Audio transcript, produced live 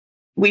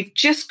we've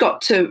just got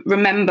to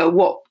remember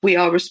what we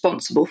are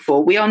responsible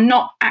for. We are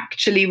not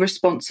actually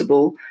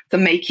responsible for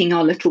making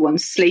our little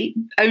ones sleep.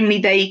 Only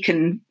they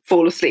can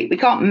fall asleep. We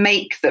can't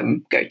make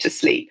them go to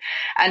sleep.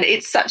 And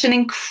it's such an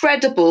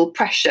incredible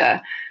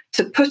pressure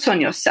to put on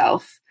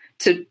yourself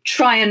to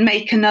try and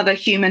make another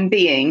human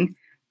being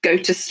go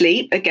to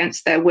sleep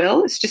against their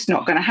will. It's just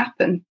not going to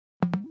happen.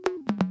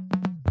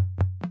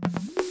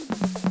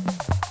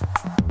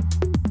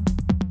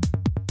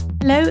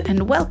 Hello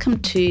and welcome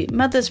to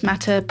Mothers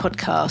Matter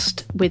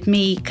podcast with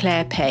me,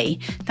 Claire Pay.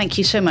 Thank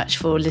you so much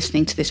for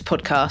listening to this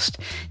podcast.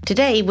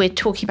 Today we're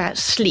talking about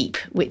sleep,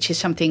 which is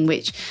something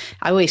which,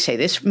 I always say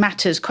this,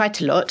 matters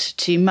quite a lot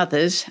to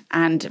mothers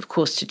and of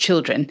course to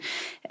children.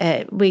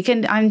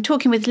 I'm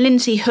talking with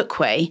Lindsay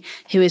Hookway,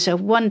 who is a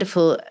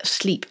wonderful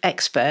sleep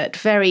expert,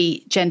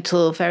 very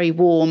gentle, very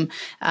warm.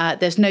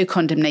 There's no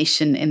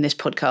condemnation in this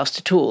podcast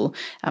at all.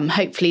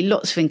 Hopefully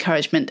lots of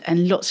encouragement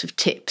and lots of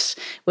tips.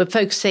 We're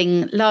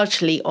focusing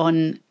largely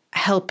on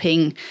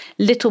helping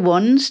little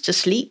ones to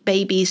sleep,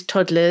 babies,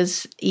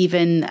 toddlers,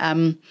 even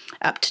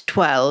up to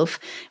 12,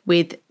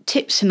 with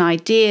tips and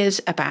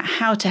ideas about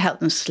how to help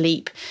them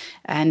sleep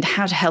and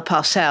how to help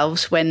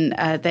ourselves when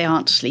they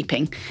aren't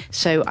sleeping.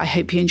 So I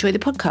hope you enjoy the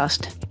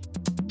podcast.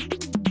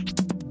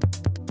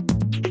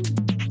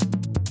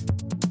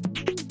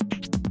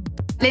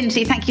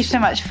 Lindsay, thank you so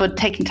much for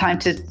taking time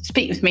to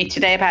speak with me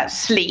today about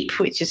sleep,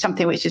 which is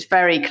something which is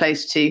very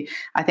close to,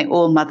 I think,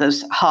 all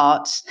mothers'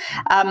 hearts.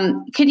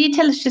 Can you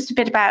tell us just a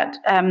bit about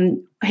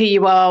who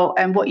you are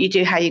and what you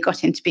do, how you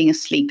got into being a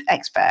sleep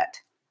expert?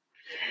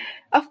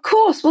 Of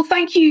course. Well,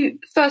 thank you,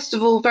 first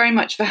of all, very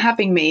much for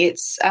having me.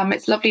 It's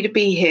lovely to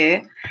be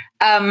here.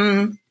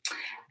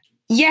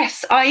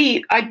 Yes,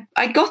 I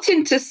got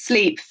into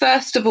sleep,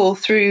 first of all,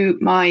 through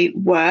my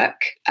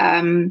work.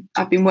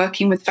 I've been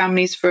working with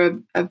families for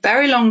a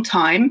very long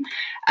time,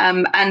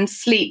 and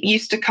sleep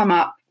used to come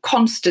up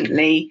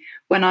constantly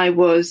when I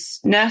was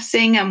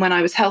nursing and when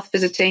I was health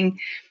visiting.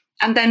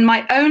 And then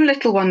my own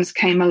little ones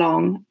came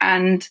along,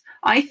 and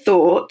I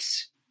thought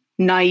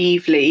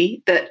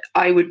naively that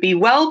I would be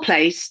well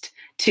placed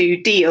to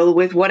deal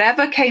with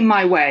whatever came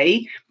my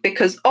way,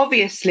 because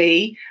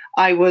obviously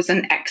I was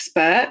an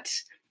expert,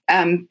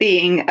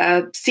 being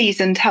a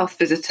seasoned health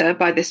visitor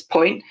by this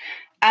point.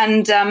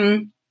 And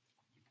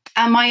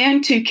my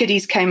own two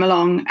kiddies came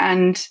along,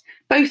 and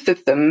both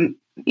of them,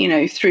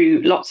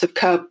 threw lots of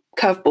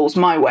curveballs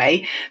my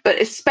way,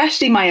 but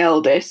especially my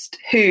eldest,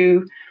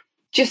 who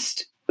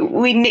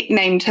we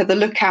nicknamed her the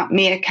Lookout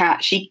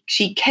Meerkat.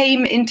 She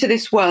came into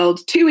this world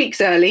 2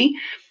 weeks early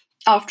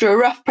after a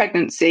rough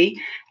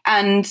pregnancy,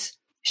 and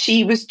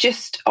she was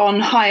just on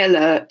high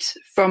alert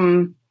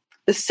from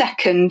the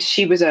second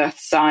she was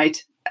earthside.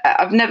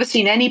 I've never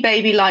seen any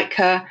baby like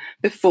her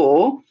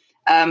before,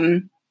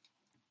 and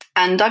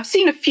I've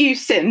seen a few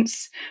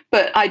since,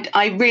 but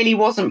I really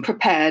wasn't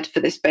prepared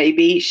for this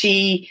baby.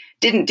 She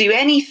didn't do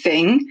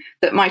anything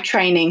that my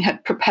training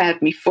had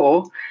prepared me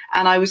for,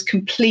 and I was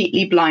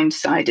completely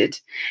blindsided.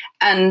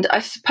 And I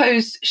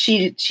suppose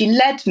she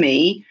led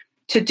me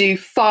to do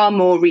far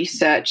more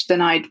research than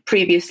I'd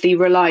previously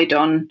relied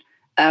on,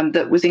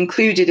 that was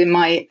included in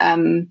my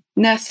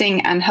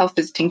nursing and health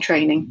visiting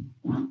training.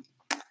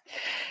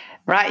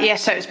 Right,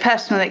 yes. So it's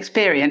personal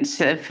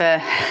experience of.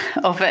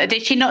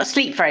 Did she not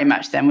sleep very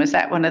much then? Was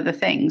that one of the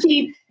things?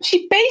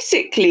 She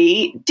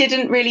basically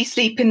didn't really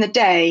sleep in the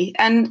day,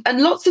 and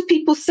lots of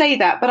people say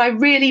that, but I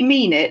really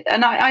mean it.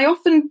 And I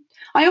often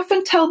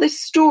tell this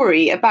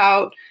story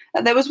about.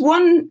 There was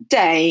one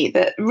day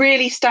that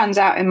really stands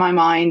out in my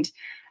mind.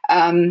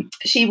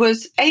 She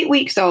was 8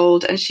 weeks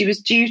old, and she was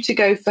due to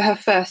go for her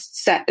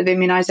first set of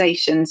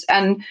immunisations,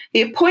 and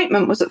the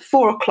appointment was at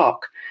 4:00,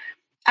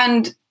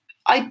 and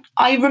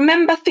I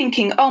remember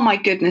thinking, oh my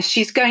goodness,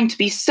 she's going to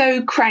be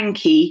so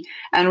cranky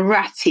and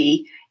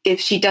ratty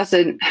if she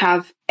doesn't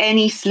have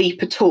any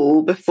sleep at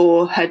all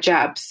before her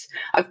jabs.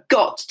 I've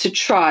got to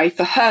try,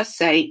 for her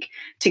sake,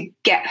 to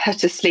get her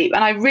to sleep.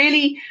 And I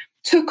really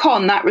took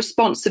on that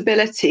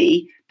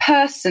responsibility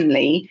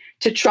personally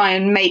to try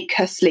and make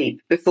her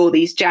sleep before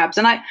these jabs.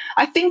 And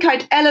I think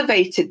I'd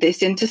elevated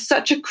this into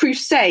such a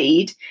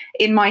crusade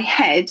in my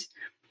head.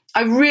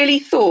 I really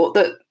thought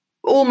that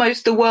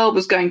almost the world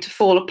was going to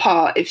fall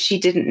apart if she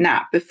didn't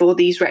nap before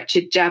these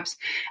wretched jabs.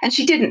 And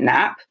she didn't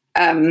nap.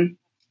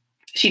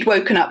 She'd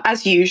woken up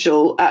as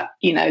usual at,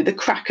 the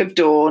crack of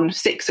dawn,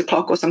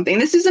 6:00 or something.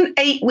 This is an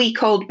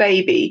 8-week-old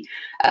baby.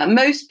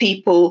 Most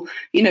people,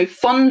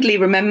 fondly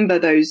remember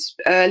those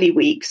early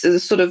weeks as a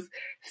sort of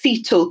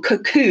fetal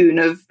cocoon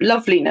of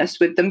loveliness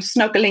with them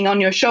snuggling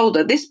on your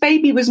shoulder. This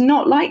baby was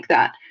not like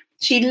that.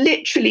 She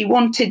literally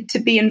wanted to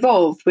be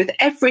involved with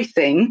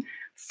everything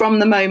from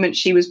the moment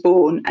she was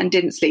born and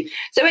didn't sleep.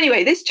 So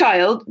anyway, this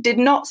child did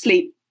not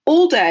sleep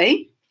all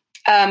day,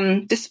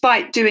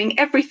 despite doing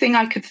everything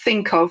I could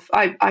think of.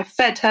 I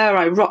fed her,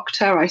 I rocked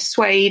her, I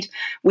swayed.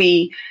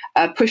 We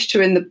pushed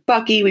her in the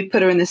buggy, we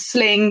put her in the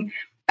sling,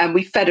 and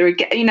we fed her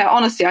again.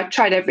 Honestly, I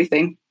tried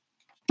everything.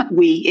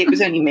 It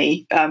was only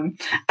me.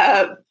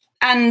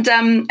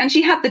 And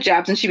she had the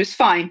jabs and she was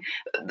fine.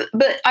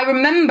 But I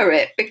remember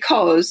it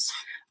because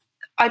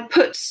I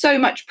put so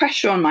much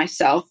pressure on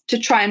myself to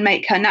try and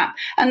make her nap.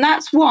 And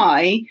that's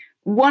why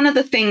one of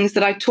the things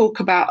that I talk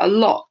about a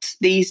lot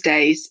these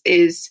days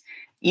is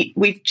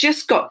we've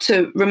just got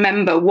to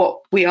remember what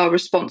we are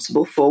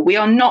responsible for. We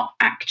are not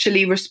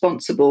actually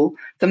responsible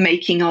for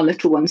making our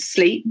little ones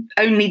sleep.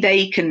 Only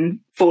they can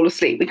fall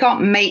asleep. We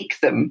can't make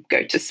them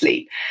go to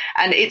sleep.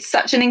 And it's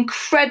such an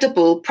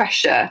incredible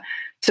pressure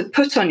to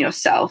put on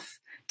yourself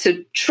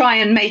to try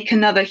and make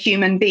another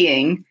human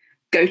being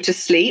go to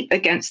sleep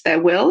against their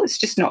will. It's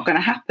just not going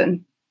to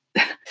happen.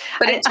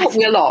 But it taught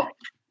me a lot.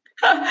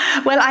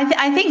 Well,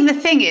 I think the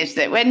thing is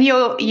that when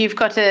you've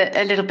got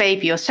a little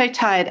baby, you're so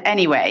tired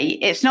anyway.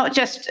 It's not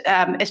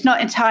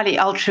entirely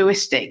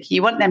altruistic.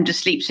 You want them to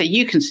sleep so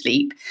you can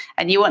sleep,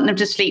 and you want them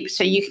to sleep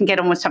so you can get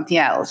on with something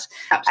else.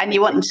 Absolutely. And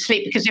you want them to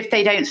sleep because if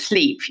they don't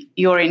sleep,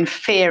 you're in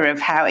fear of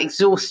how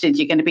exhausted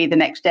you're going to be the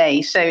next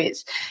day. So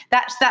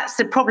that's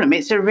the problem.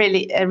 It's a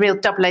real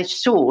double-edged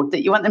sword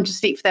that you want them to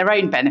sleep for their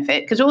own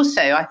benefit. Because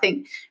also, I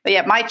think,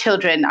 my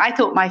children, I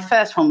thought my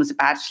first one was a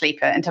bad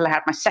sleeper until I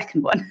had my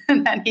second one,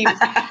 and then he was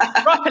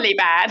properly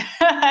bad.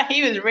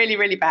 He was really,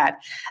 really bad.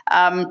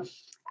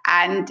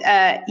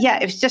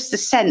 It was just the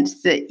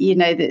sense that,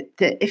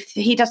 that if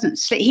he doesn't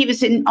sleep, he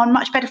was on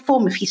much better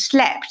form if he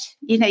slept.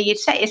 You'd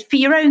say it's for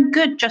your own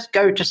good, just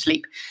go to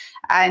sleep.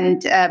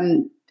 And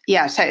so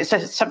it's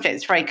a subject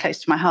that's very close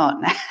to my heart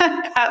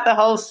about the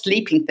whole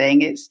sleeping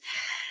thing. It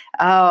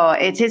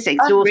is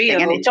exhausting.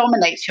 Unreal. And it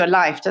dominates your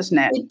life, doesn't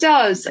it? It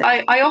does.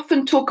 I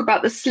often talk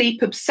about the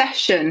sleep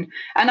obsession,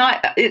 and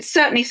it's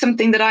certainly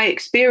something that I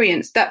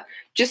experienced, that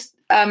just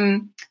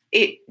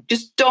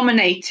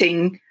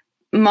dominating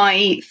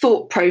my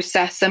thought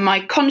process, and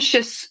my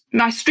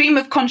stream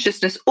of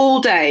consciousness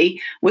all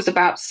day was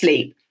about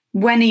sleep.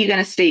 When are you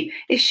going to sleep?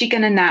 Is she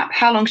going to nap?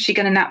 How long is she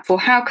going to nap for?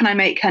 How can I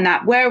make her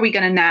nap? Where are we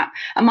going to nap?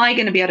 Am I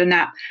going to be able to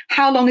nap?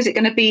 How long is it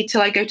going to be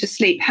till I go to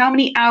sleep? How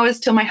many hours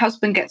till my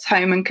husband gets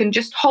home and can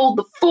just hold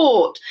the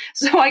fort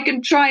so I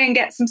can try and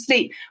get some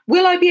sleep?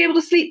 Will I be able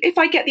to sleep if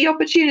I get the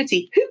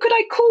opportunity? Who could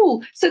I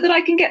call so that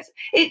I can get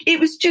it? It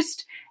was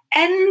just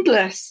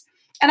endless.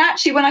 And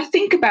actually, when I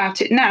think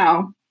about it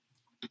now,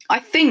 I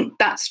think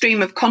that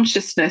stream of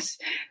consciousness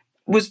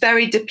was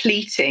very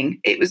depleting.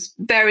 It was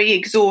very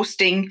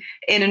exhausting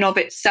in and of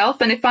itself.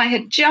 And if I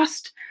had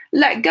just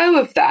let go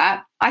of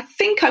that, I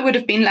think I would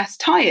have been less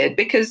tired,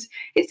 because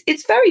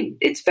it's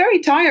very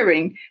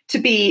tiring to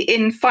be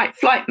in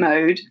fight-flight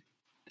mode,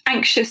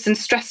 anxious and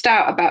stressed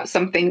out about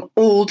something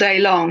all day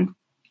long.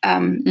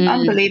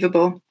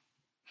 Unbelievable.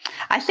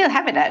 I still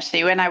have it,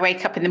 actually. When I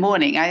wake up in the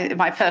morning,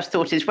 my first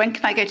thought is, when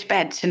can I go to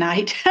bed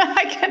tonight?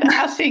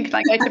 How soon can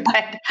I go to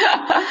bed?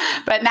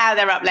 But now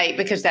they're up late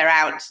because they're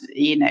out,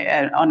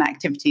 on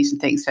activities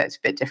and things. So it's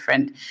a bit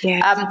different.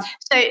 Yes.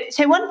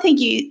 So one thing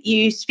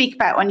you speak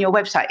about on your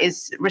website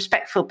is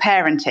respectful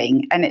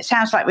parenting. And it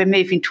sounds like we're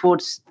moving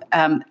towards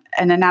an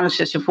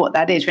analysis of what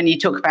that is when you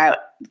talk about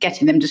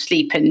getting them to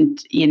sleep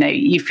and,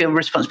 you feel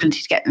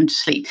responsibility to get them to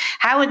sleep.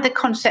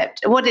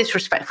 What is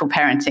respectful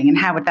parenting, and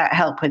how would that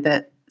help with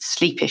the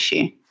sleep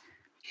issue?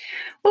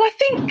 Well, I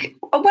think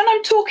when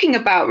I'm talking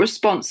about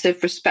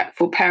responsive,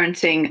 respectful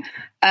parenting,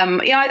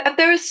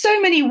 there are so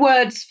many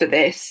words for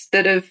this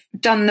that have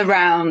done the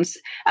rounds.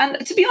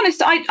 And to be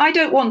honest, I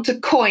don't want to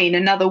coin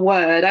another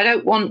word. I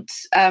don't want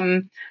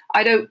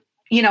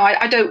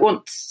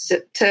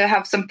to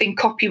have something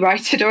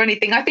copyrighted or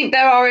anything. I think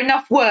there are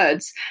enough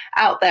words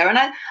out there. And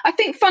I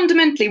think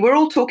fundamentally we're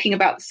all talking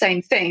about the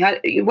same thing,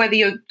 whether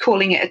you're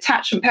calling it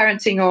attachment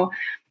parenting or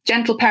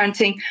gentle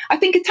parenting. I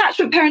think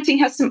attachment parenting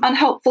has some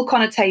unhelpful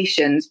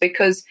connotations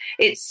because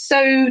it's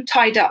so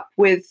tied up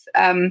with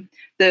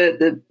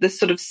the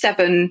sort of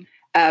 7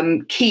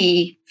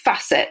 key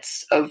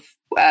facets of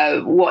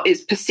what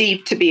is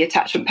perceived to be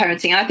attachment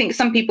parenting. And I think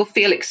some people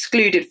feel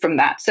excluded from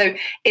that. So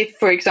if,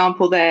 for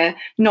example, they're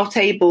not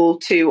able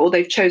to, or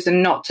they've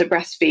chosen not to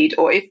breastfeed,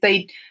 or if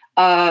they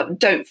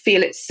don't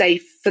feel it's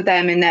safe for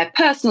them in their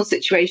personal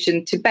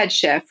situation to bed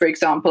share, for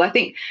example, I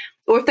think,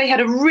 or if they had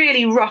a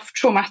really rough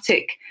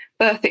traumatic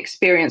birth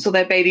experience or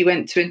their baby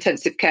went to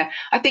intensive care,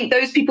 I think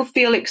those people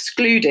feel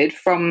excluded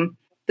from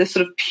the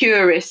sort of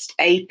purist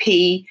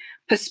AP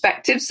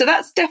perspective. So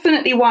that's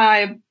definitely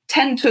why I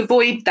tend to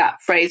avoid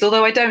that phrase,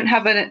 although I don't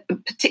have a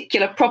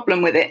particular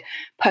problem with it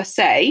per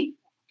se.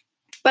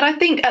 But I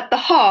think at the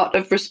heart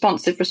of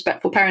responsive,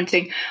 respectful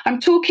parenting, I'm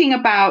talking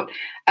about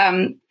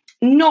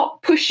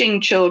not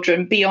pushing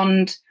children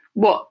beyond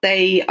what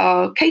they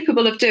are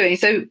capable of doing.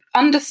 So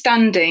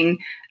understanding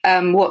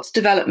what's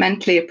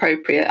developmentally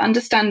appropriate,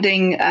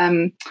 understanding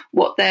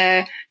what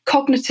they're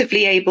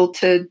cognitively able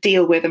to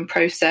deal with and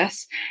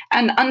process,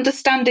 and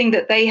understanding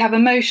that they have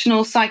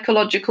emotional,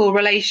 psychological,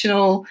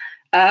 relational,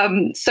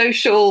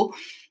 social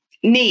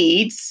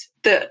needs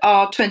that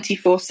are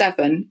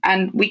 24/7.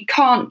 And we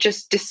can't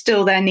just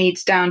distill their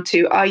needs down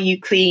to, are you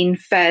clean,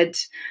 fed,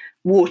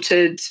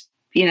 watered,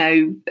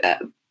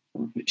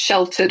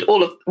 sheltered,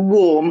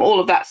 warm, all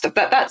of that stuff.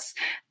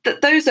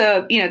 Those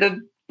are, the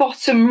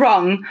bottom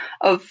rung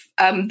of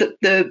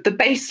the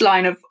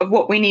baseline of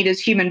what we need as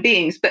human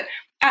beings. But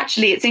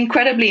actually, it's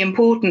incredibly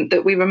important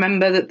that we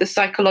remember that the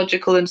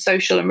psychological and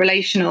social and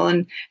relational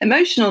and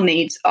emotional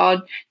needs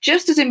are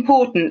just as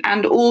important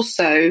and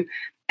also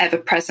ever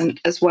present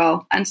as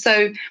well. And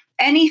so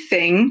any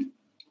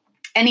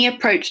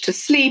approach to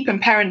sleep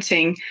and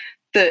parenting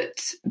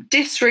that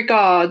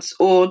disregards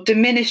or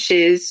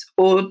diminishes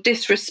or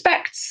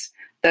disrespects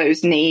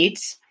those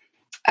needs,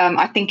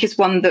 I think is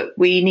one that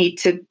we need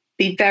to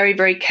be very,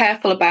 very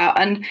careful about.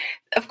 And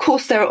of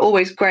course, there are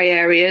always grey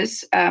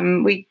areas.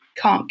 We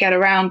can't get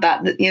around that.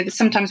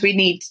 Sometimes we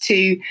need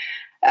to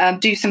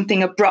do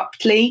something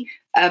abruptly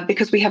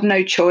because we have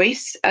no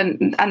choice,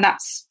 and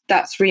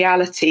that's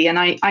reality. And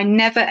I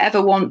never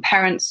ever want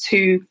parents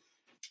who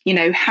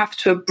have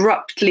to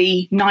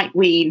abruptly night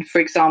wean,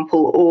 for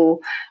example, or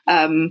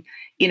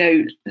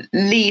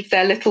leave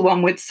their little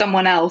one with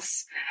someone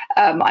else.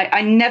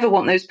 I never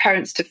want those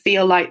parents to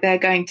feel like they're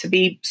going to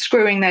be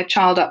screwing their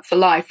child up for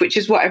life, which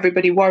is what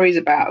everybody worries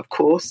about, of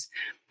course.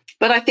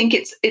 But I think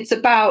it's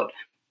about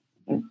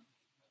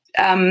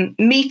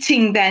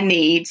meeting their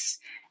needs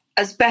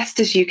as best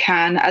as you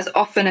can, as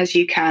often as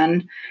you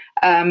can,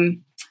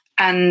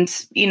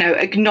 and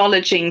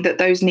acknowledging that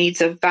those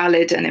needs are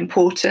valid and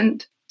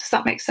important. Does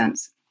that make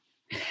sense?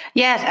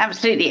 Yes,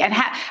 absolutely. And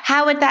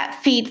how would that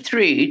feed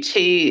through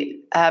to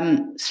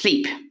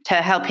sleep, to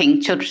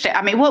helping children sleep?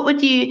 I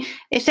mean,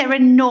 is there a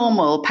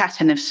normal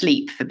pattern of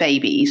sleep for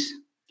babies?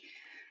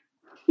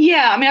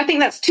 Yeah, I mean, I think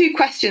that's two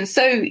questions.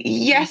 So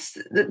yes,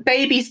 the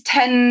babies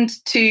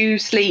tend to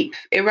sleep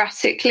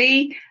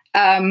erratically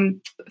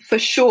for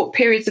short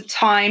periods of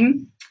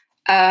time.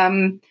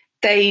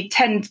 They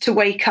tend to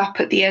wake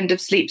up at the end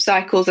of sleep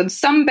cycles, and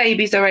some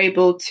babies are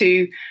able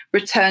to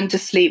return to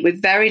sleep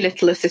with very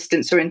little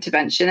assistance or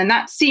intervention. And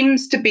that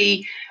seems to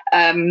be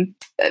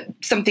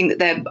something that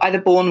they're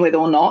either born with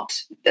or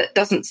not. That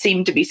doesn't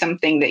seem to be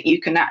something that you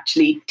can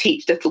actually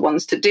teach little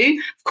ones to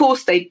do. Of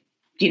course, they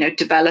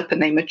develop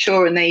and they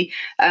mature and they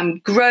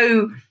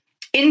grow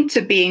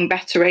into being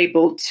better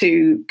able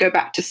to go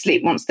back to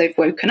sleep once they've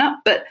woken up.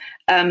 But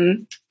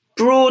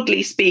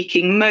broadly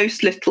speaking,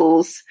 most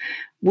littles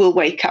will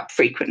wake up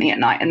frequently at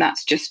night, and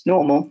that's just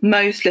normal.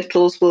 Most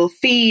littles will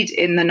feed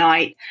in the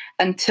night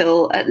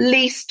until at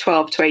least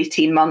 12 to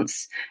 18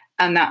 months,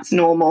 and that's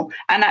normal.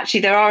 And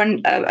actually, there are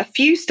a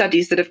few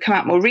studies that have come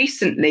out more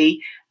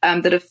recently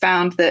that have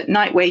found that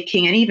night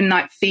waking and even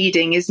night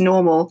feeding is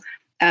normal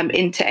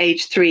into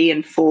age 3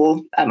 and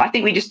 4. I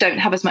think we just don't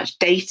have as much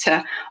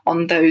data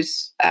on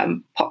those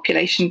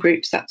population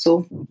groups, that's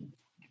all.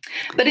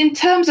 But in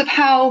terms of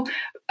how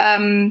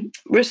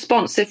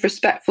responsive,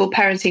 respectful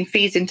parenting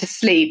feeds into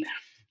sleep,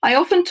 I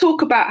often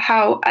talk about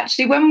how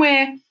actually when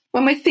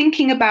we're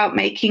thinking about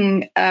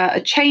making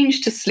a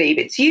change to sleep,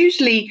 it's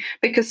usually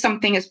because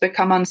something has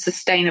become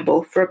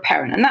unsustainable for a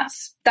parent, and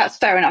that's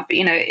fair enough.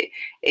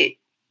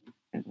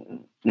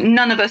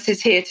 None of us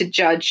is here to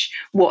judge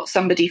what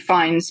somebody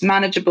finds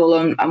manageable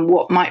and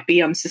what might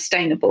be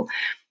unsustainable.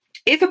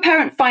 If a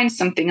parent finds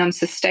something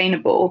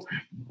unsustainable,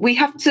 we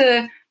have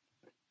to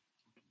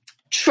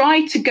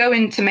try to go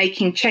into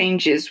making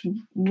changes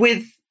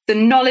with the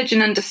knowledge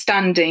and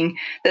understanding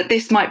that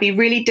this might be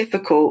really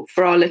difficult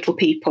for our little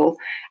people,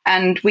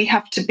 and we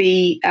have to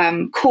be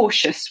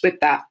cautious with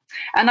that.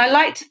 And I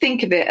like to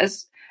think of it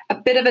as a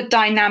bit of a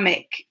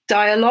dynamic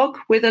dialogue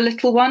with a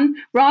little one,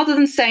 rather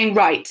than saying,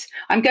 right,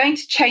 I'm going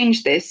to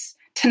change this.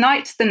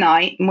 Tonight's the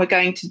night and we're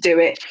going to do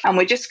it. And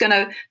we're just going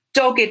to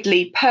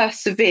doggedly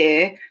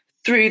persevere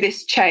through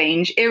this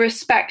change,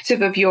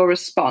 irrespective of your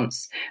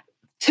response.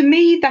 To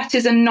me, that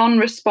is a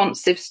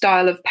non-responsive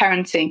style of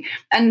parenting.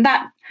 And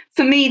that,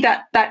 for me,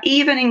 that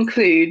even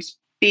includes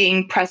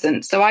being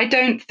present. So I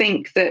don't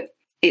think that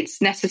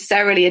it's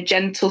necessarily a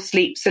gentle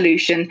sleep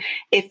solution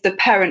if the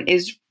parent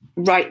is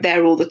right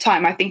there all the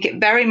time. I think it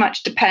very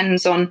much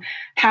depends on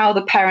how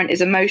the parent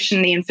is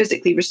emotionally and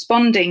physically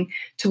responding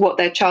to what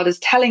their child is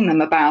telling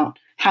them about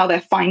how they're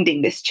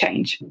finding this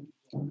change.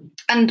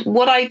 And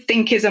what I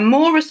think is a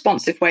more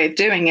responsive way of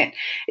doing it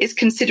is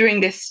considering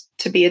this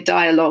to be a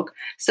dialogue.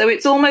 So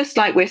it's almost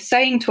like we're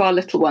saying to our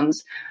little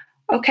ones,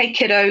 okay,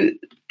 kiddo,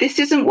 this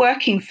isn't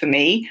working for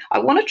me. I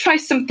want to try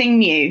something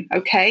new.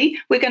 Okay,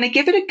 we're going to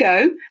give it a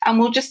go and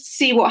we'll just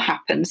see what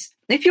happens.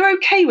 If you're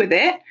okay with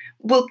it,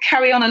 we'll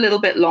carry on a little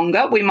bit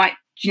longer. We might,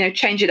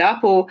 change it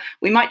up, or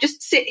we might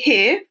just sit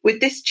here with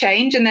this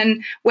change. And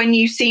then when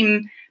you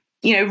seem,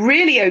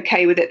 really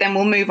okay with it, then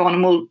we'll move on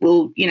and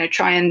we'll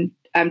try and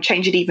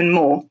change it even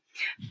more.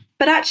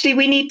 But actually,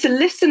 we need to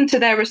listen to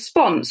their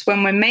response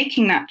when we're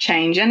making that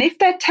change. And if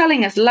they're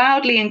telling us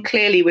loudly and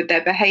clearly with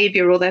their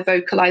behavior or their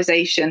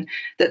vocalization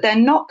that they're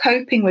not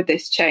coping with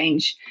this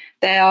change,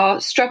 they are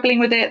struggling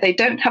with it, they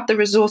don't have the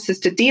resources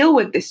to deal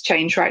with this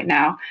change right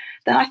now,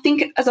 then I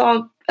think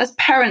as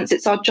parents,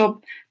 it's our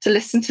job to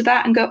listen to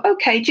that and go,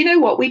 okay, do you know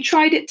what? We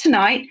tried it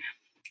tonight.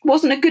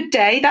 Wasn't a good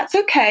day. That's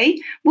okay.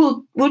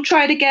 We'll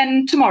try it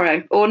again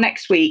tomorrow or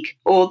next week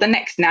or the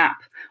next nap,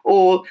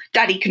 or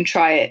daddy can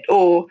try it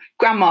or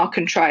grandma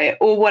can try it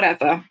or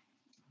whatever.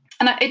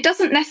 And it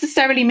doesn't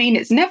necessarily mean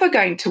it's never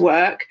going to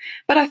work,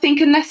 but I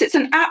think unless it's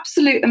an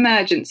absolute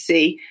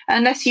emergency,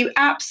 unless you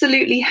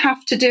absolutely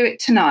have to do it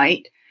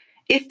tonight,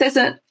 if there's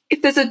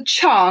a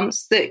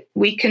chance that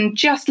we can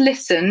just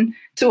listen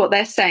to what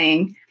they're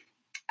saying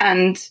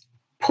and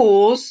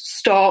pause,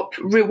 stop,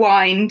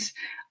 rewind,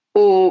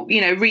 or,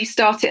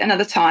 restart it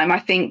another time, I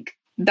think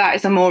that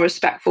is a more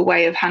respectful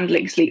way of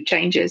handling sleep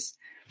changes.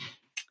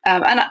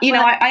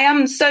 I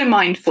am so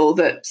mindful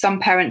that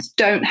some parents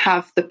don't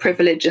have the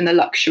privilege and the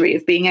luxury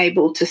of being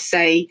able to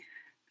say,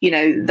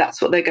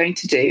 that's what they're going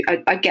to do.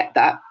 I get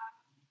that.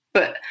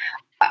 But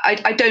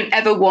I don't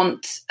ever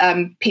want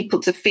people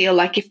to feel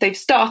like if they've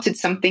started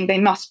something, they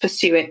must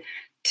pursue it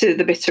to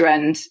the bitter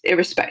end,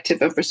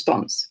 irrespective of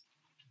response.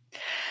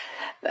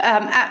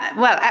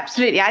 Well,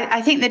 absolutely. I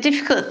think the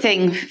difficult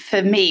thing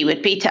for me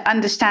would be to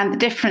understand the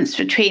difference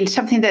between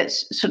something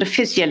that's sort of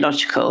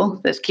physiological,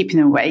 that's keeping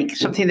them awake,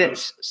 something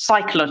that's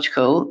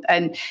psychological,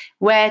 and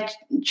where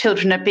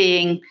children are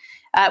being,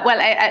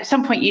 at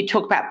some point you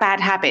talk about bad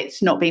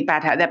habits not being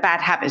bad habits. They're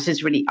bad habits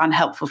is a really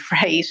unhelpful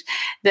phrase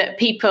that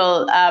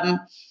people...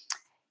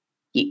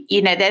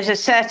 there's a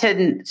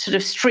certain sort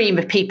of stream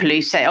of people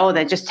who say, oh,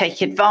 they're just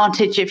taking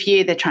advantage of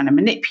you. They're trying to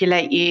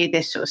manipulate you,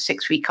 this sort of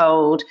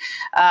 6-week-old,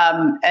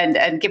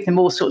 and give them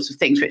all sorts of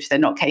things which they're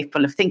not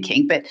capable of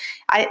thinking. But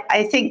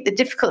I think the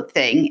difficult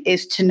thing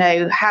is to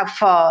know how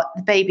far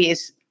the baby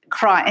is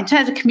crying. In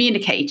terms of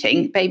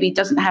communicating, baby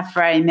doesn't have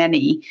very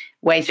many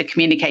ways of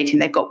communicating.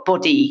 They've got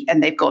body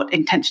and they've got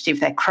intensity of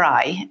their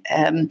cry,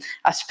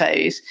 I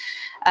suppose.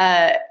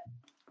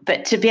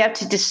 But to be able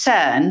to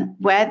discern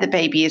where the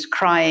baby is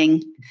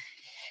crying,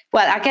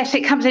 well, I guess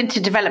it comes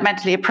into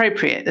developmentally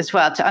appropriate as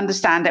well, to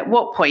understand at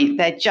what point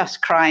they're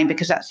just crying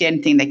because that's the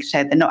only thing they can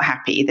say. They're not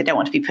happy. They don't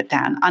want to be put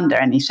down under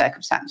any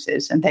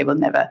circumstances, and they will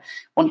never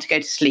want to go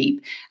to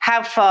sleep.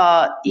 How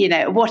far,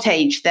 at what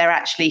age they're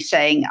actually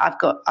saying, I've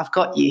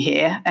got you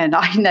here, and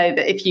I know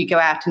that if you go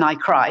out and I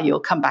cry, you'll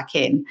come back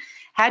in.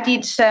 How do you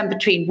discern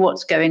between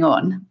what's going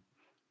on?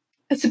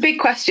 It's a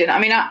big question. I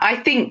mean, I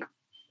think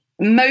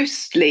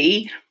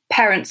mostly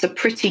parents are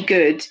pretty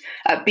good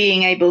at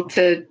being able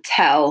to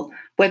tell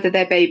whether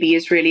their baby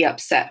is really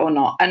upset or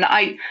not. And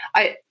I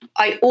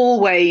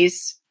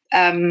always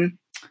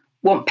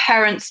want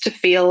parents to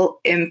feel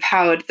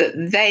empowered that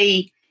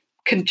they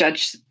can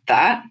judge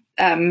that.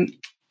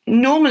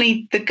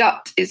 Normally, the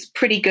gut is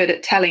pretty good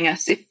at telling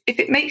us if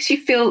it makes you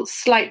feel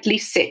slightly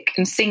sick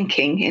and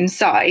sinking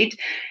inside,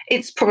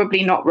 it's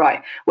probably not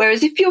right.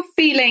 Whereas if you're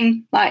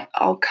feeling like,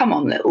 oh, come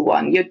on, little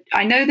one,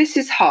 I know this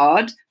is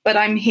hard, but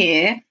I'm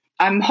here.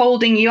 I'm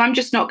holding you. I'm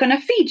just not going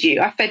to feed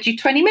you. I fed you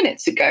 20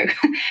 minutes ago.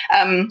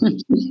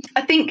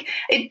 I think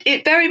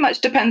it very much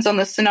depends on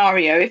the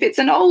scenario. If it's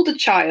an older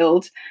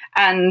child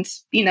and,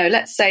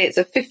 let's say it's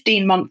a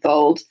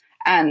 15-month-old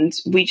and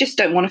we just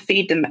don't want to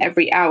feed them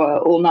every hour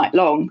all night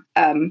long,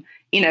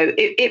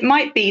 it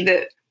might be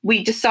that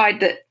we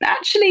decide that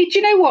actually, do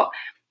you know what?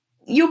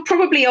 You're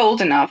probably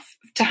old enough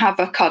to have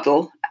a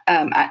cuddle.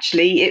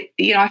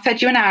 I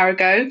fed you an hour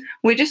ago.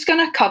 We're just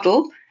going to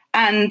cuddle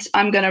and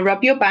I'm going to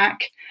rub your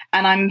back.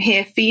 And I'm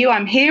here for you.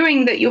 I'm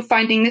hearing that you're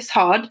finding this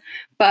hard,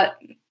 but,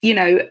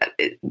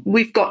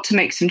 we've got to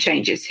make some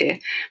changes here.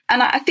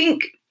 And I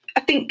think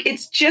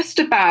it's just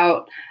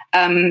about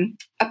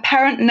a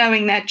parent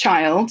knowing their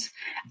child,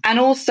 and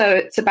also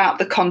it's about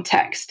the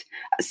context.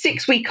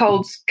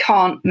 6-week-olds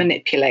can't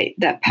manipulate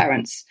their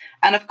parents.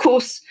 And of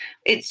course,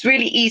 it's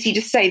really easy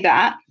to say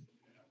that.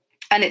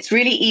 And it's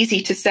really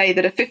easy to say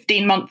that a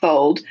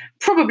 15-month-old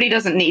probably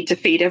doesn't need to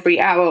feed every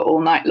hour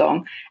all night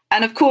long.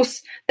 And of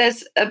course,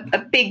 there's a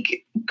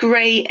big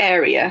grey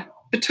area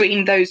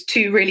between those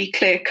two really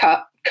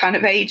clear-cut kind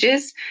of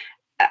ages.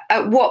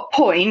 At what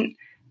point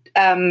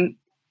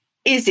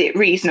is it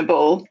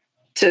reasonable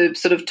to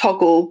sort of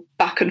toggle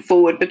back and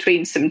forward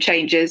between some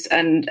changes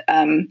and,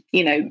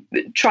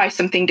 try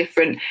something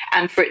different,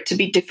 and for it to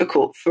be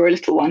difficult for a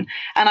little one?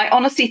 And I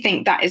honestly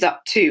think that is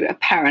up to a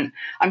parent.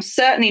 I'm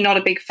certainly not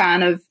a big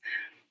fan of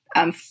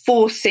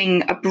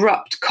forcing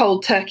abrupt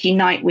cold turkey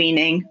night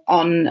weaning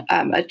on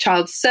a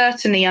child,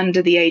 certainly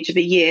under the age of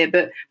a year,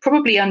 but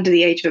probably under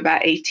the age of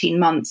about 18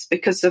 months,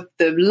 because of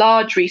the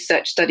large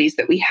research studies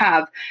that we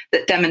have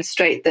that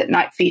demonstrate that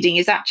night feeding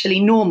is actually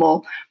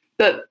normal.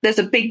 But there's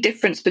a big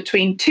difference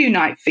between 2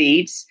 night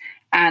feeds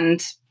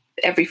and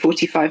every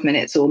 45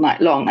 minutes all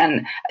night long.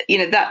 And,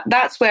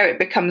 that's where it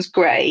becomes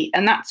grey.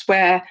 And that's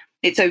where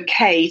it's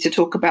okay to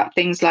talk about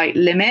things like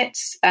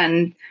limits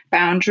and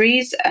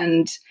boundaries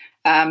and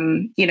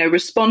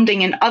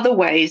responding in other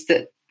ways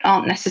that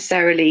aren't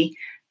necessarily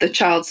the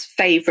child's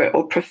favorite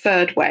or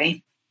preferred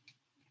way.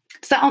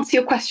 Does that answer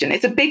your question?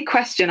 It's a big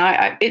question.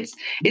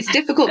 It's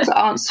difficult to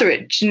answer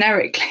it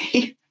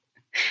generically.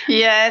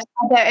 Yes,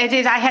 it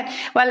is.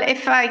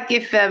 If I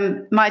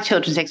give my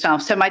children's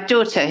example, so my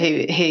daughter, who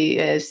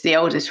is the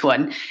oldest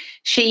one,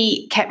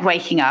 she kept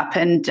waking up,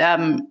 and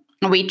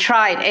we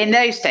tried in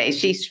those days.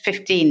 She's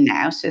 15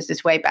 now, so this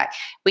is way back.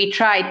 We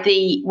tried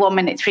the 1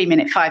 minute, 3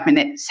 minute, 5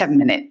 minute, 7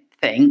 minute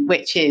thing,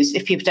 which is,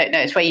 if people don't know,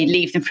 it's where you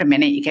leave them for a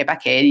minute, you go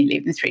back in, you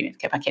leave them 3 minutes,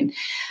 go back in.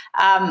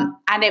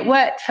 And it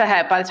worked for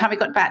her by the time we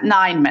got about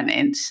 9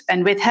 minutes.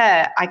 And with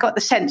her, I got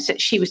the sense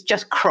that she was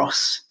just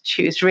cross.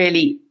 She was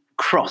really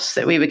cross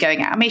that we were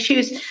going out. I mean,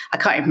 I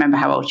can't even remember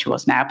how old she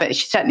was now, but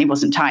she certainly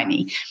wasn't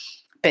tiny.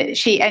 But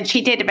she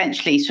did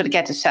eventually sort of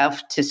get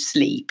herself to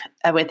sleep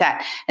with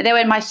that. And then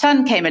when my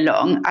son came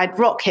along, I'd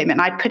rock him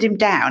and I'd put him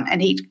down,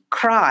 and he'd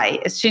cry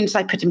as soon as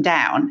I put him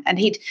down. And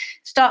he'd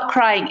start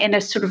crying in a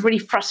sort of really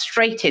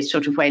frustrated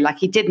sort of way, like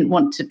he didn't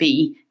want to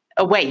be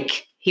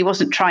awake. He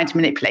wasn't trying to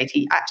manipulate.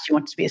 He actually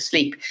wanted to be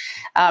asleep.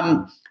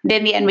 In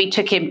the end, we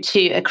took him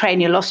to a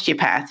cranial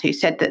osteopath who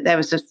said that there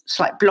was a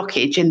slight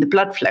blockage in the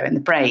blood flow in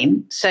the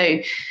brain. So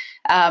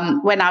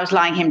when I was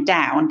lying him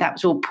down, that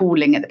was all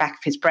pooling at the back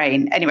of his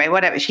brain. Anyway,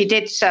 whatever. She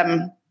did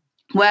some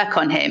work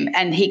on him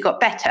and he got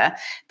better,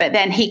 but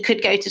then he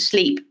could go to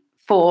sleep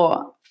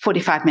for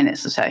 45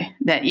 minutes or so.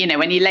 That,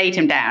 when you laid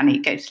him down,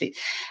 he'd go to sleep.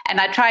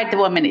 And I tried the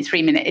 1 minute,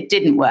 3 minute. It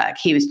didn't work.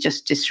 He was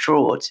just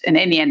distraught. And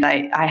in the end,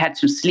 I had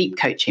some sleep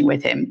coaching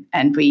with him,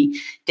 and we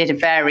did a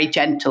very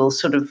gentle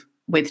sort of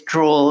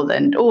withdrawal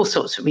and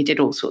we did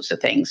all sorts of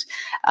things.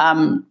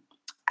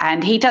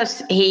 And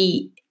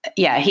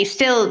he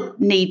still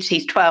needs,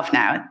 he's 12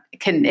 now.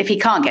 If he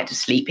can't get to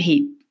sleep,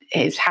 he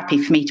is happy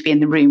for me to be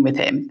in the room with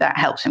him. That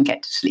helps him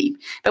get to sleep.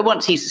 But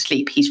once he's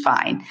asleep, he's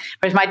fine.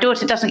 Whereas my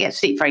daughter doesn't get to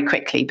sleep very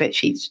quickly, but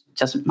she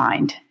doesn't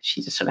mind.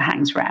 She just sort of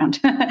hangs around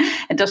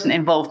and doesn't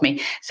involve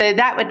me. So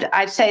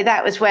I'd say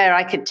that was where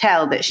I could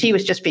tell that she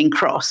was just being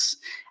cross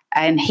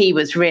and he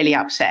was really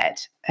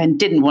upset and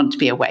didn't want to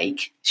be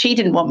awake. She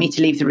didn't want me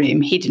to leave the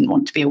room. He didn't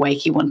want to be awake.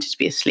 He wanted to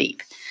be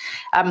asleep.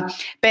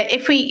 But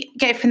if we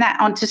go from that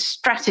onto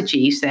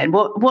strategies, then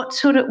what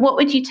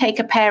would you take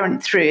a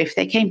parent through if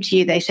they came to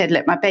you? They said,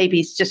 "Look, my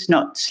baby's just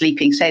not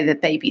sleeping." Say the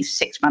baby's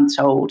 6 months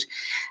old,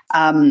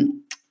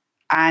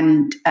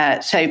 and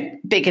so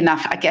big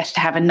enough, I guess, to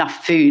have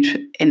enough food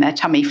in their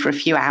tummy for a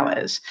few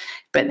hours,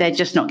 but they're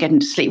just not getting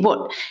to sleep.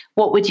 What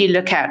would you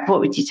look at? What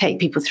would you take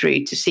people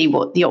through to see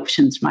what the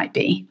options might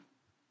be?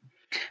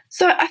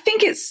 So I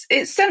think it's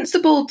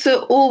sensible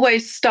to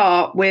always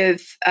start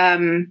with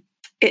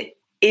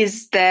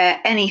is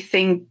there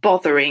anything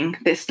bothering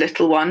this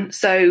little one?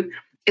 So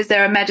is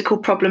there a medical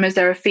problem? Is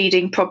there a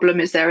feeding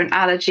problem? Is there an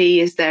allergy?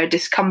 Is there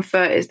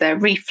discomfort? Is there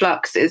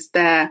reflux? Is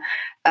there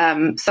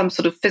some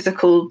sort of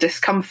physical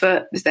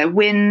discomfort? Is there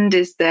wind?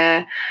 Is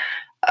there,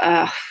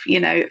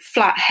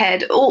 flat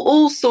head?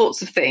 All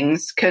sorts of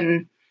things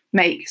can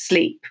make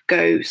sleep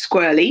go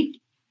squirrely.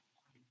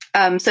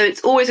 So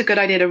it's always a good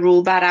idea to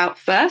rule that out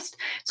first.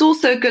 It's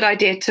also a good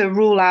idea to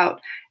rule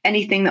out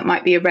anything that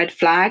might be a red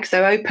flag.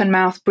 So open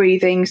mouth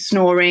breathing,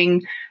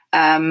 snoring,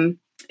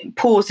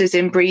 pauses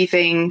in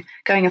breathing,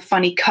 going a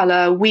funny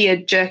color,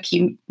 weird,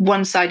 jerky,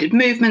 one-sided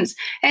movements,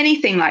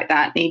 anything like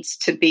that needs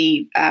to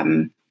be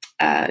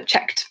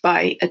checked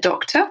by a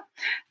doctor.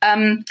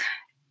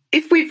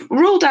 If we've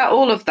ruled out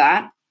all of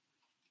that,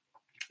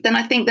 then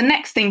I think the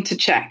next thing to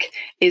check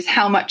is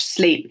how much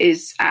sleep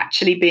is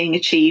actually being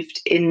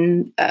achieved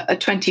in a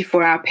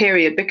 24-hour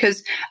period,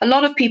 because a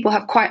lot of people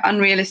have quite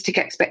unrealistic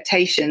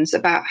expectations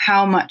about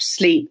how much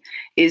sleep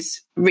is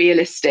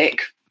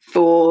realistic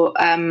for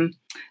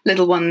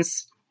little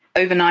ones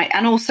overnight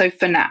and also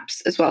for naps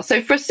as well.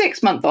 So for a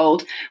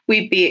 6-month-old,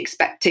 we'd be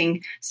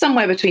expecting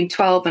somewhere between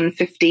 12 and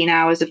 15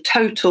 hours of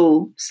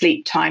total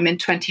sleep time in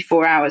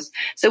 24 hours.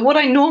 So what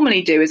I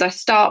normally do is I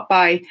start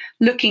by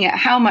looking at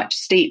how much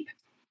sleep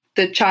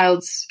the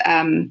child's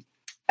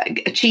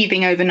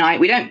achieving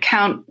overnight. We don't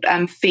count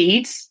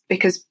feeds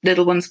because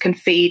little ones can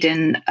feed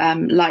in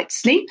light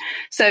sleep.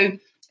 So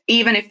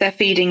even if they're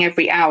feeding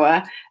every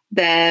hour,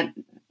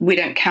 we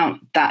don't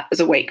count that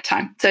as awake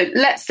time. So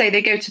let's say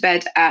they go to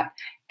bed at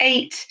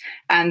 8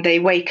 and they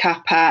wake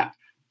up at,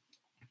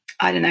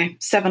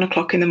 7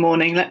 o'clock in the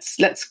morning.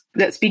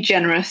 Let's be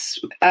generous.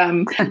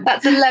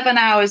 That's 11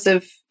 hours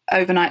of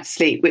overnight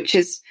sleep, which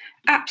is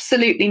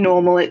absolutely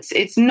normal.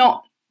 It's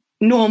not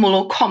normal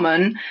or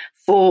common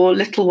for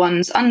little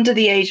ones under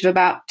the age of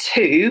about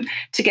 2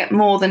 to get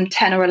more than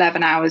 10 or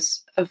 11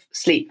 hours of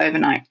sleep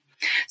overnight.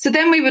 So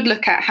then we would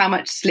look at how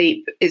much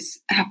sleep is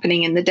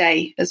happening in the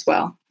day as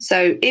well.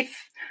 So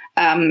if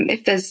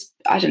there's,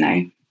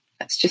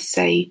 let's just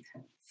say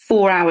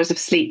 4 hours of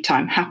sleep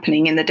time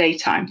happening in the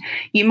daytime,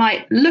 you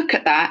might look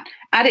at that,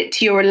 add it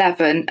to your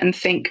 11 and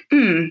think,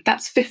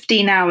 that's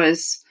 15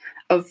 hours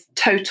of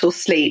total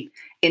sleep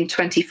in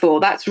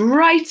 24. That's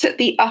right at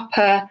the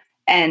upper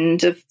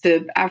end of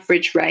the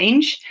average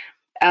range.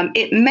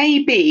 It may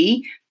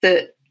be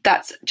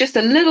that's just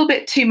a little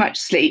bit too much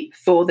sleep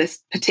for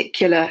this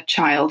particular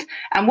child.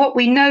 And what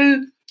we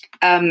know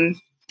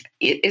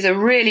is a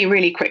really,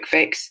 really quick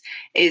fix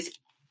is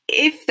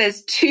if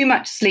there's too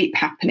much sleep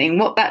happening,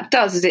 what that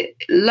does is it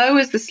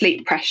lowers the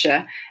sleep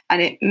pressure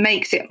and it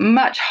makes it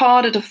much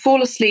harder to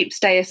fall asleep,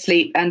 stay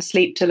asleep, and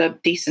sleep till a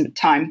decent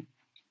time.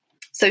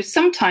 So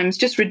sometimes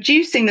just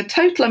reducing the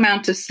total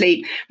amount of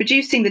sleep,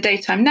 reducing the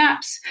daytime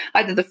naps,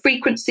 either the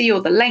frequency or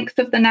the length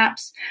of the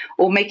naps,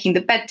 or making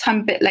the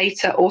bedtime a bit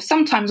later, or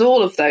sometimes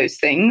all of those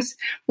things,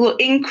 will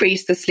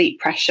increase the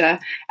sleep pressure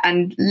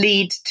and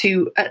lead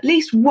to at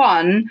least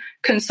one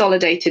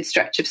consolidated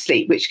stretch of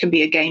sleep, which can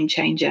be a game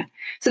changer.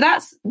 So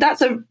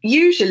that's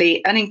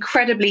usually an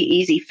incredibly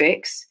easy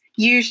fix.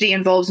 Usually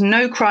involves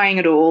no crying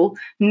at all,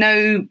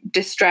 no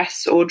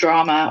distress or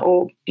drama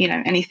or,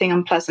 anything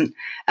unpleasant.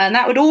 And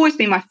that would always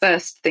be my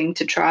first thing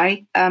to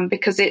try,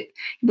 because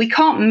we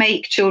can't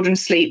make children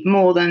sleep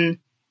more than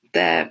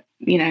they're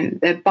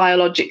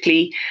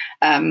biologically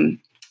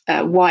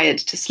wired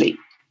to sleep.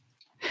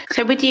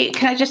 So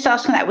can I just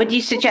ask on that, would you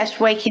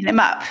suggest waking them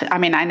up? I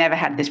mean, I never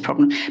had this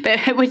problem, but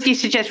would you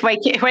suggest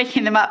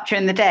waking them up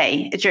during the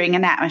day, during a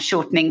nap, and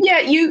shortening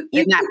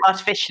the nap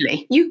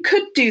artificially? You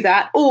could do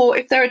that. Or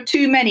if there are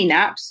too many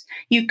naps,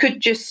 you could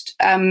just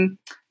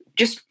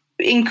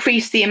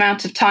increase the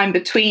amount of time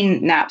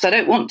between naps. I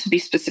don't want to be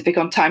specific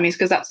on timings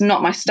because that's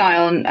not my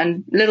style.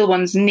 And little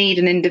ones need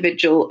an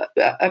individual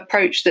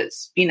approach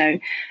that's,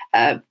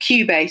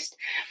 cue-based.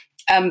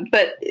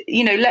 But,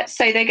 let's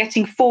say they're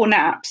getting 4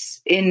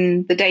 naps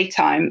in the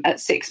daytime at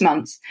 6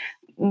 months.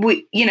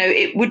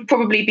 It would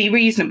probably be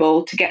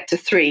reasonable to get to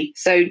 3.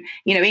 So,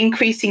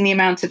 increasing the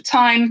amount of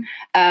time.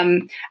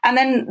 And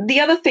then the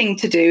other thing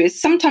to do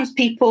is sometimes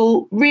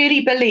people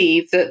really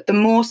believe that the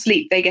more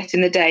sleep they get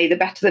in the day, the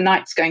better the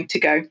night's going to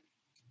go.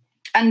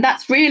 And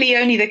that's really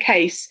only the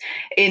case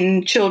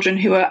in children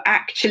who are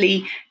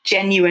actually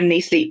genuinely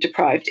sleep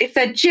deprived. If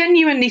they're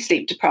genuinely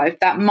sleep deprived,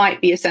 that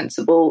might be a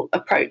sensible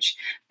approach.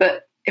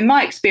 But in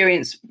my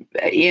experience,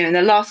 in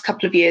the last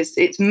couple of years,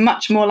 it's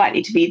much more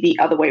likely to be the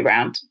other way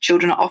around.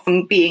 Children are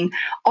often being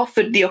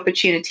offered the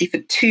opportunity for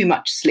too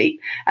much sleep,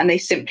 and they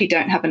simply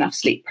don't have enough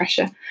sleep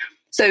pressure.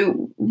 So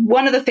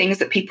one of the things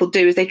that people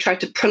do is they try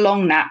to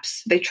prolong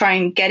naps. They try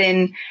and get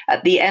in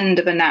at the end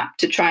of a nap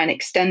to try and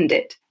extend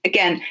it.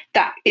 Again,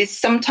 that is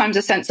sometimes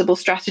a sensible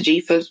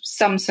strategy for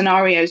some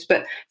scenarios,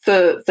 but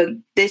for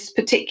this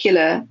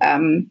particular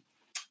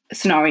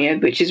scenario,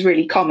 which is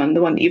really common,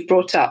 the one that you've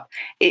brought up,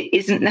 it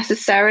isn't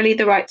necessarily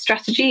the right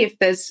strategy if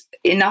there's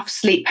enough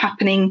sleep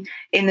happening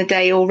in the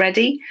day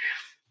already.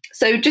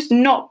 So just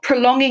not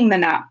prolonging the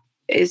nap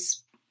is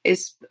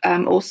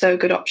also a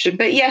good option.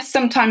 But yes,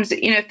 sometimes,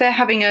 if they're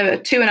having a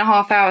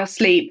 2.5 hour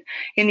sleep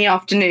in the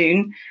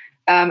afternoon,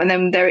 and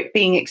then they're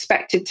being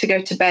expected to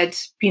go to bed,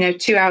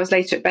 2 hours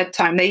later at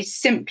bedtime, they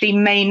simply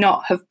may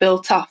not have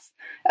built up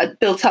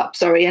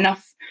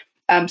enough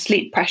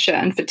sleep pressure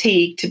and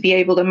fatigue to be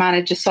able to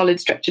manage a solid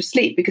stretch of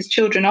sleep, because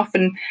children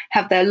often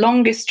have their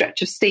longest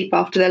stretch of sleep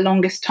after their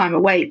longest time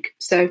awake.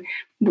 So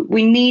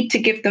we need to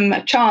give them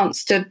a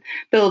chance to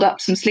build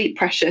up some sleep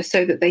pressure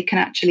so that they can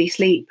actually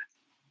sleep.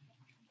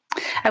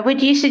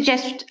 Would you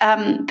suggest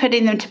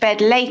putting them to bed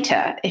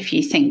later if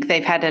you think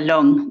they've had a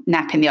long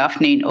nap in the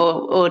afternoon,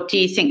 or do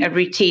you think a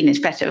routine is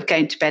better of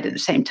going to bed at the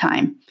same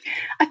time?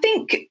 I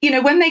think,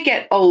 when they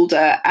get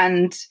older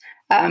and,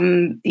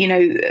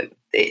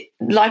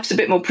 life's a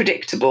bit more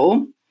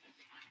predictable,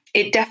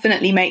 it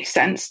definitely makes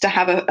sense to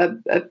have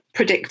a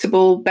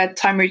predictable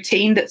bedtime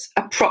routine that's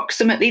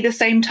approximately the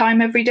same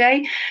time every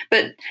day.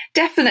 But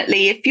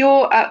definitely, if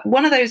you're at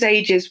one of those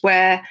ages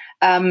where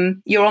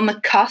you're on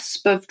the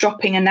cusp of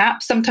dropping a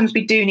nap, sometimes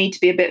we do need to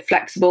be a bit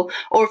flexible.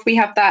 Or if we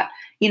have that,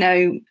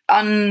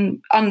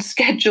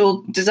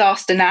 unscheduled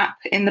disaster nap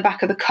in the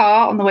back of the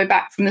car on the way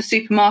back from the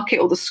supermarket,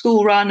 or the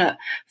school run at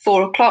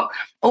 4:00,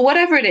 or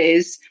whatever it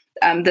is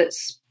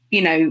that's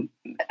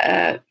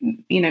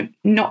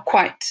not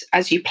quite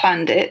as you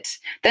planned it,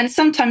 then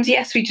sometimes,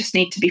 yes, we just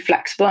need to be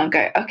flexible and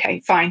go,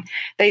 okay, fine,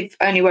 they've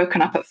only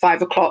woken up at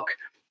 5:00.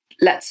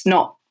 Let's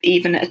not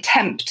even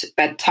attempt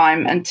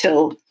bedtime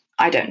until,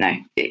 I don't know.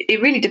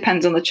 It really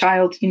depends on the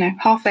child,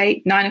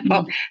 8:30,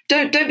 9:00.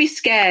 Don't be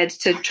scared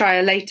to try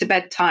a later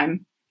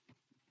bedtime.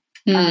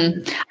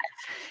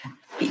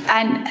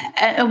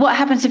 And what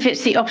happens if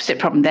it's the opposite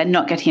problem? They're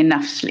not getting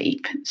enough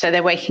sleep. So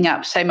they're waking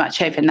up so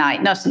much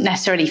overnight, not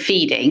necessarily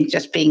feeding,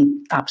 just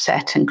being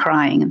upset and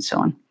crying and so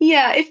on.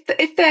 Yeah,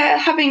 if they're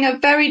having a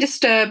very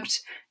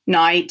disturbed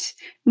night,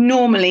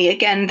 normally,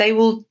 again, they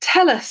will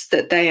tell us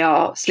that they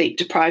are sleep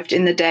deprived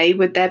in the day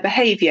with their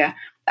behaviour.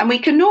 And we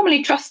can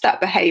normally trust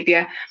that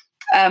behaviour.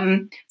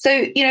 So,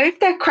 if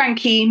they're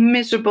cranky,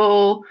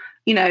 miserable,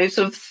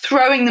 sort of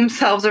throwing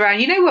themselves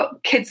around,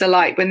 what kids are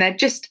like when they're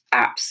just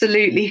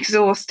absolutely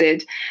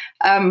exhausted,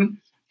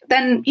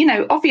 then,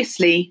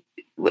 obviously,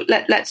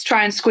 let's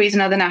try and squeeze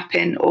another nap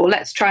in, or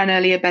let's try an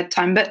earlier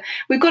bedtime. But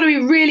we've got to be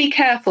really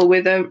careful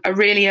with a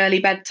really early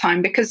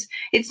bedtime, because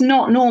it's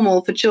not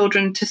normal for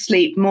children to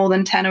sleep more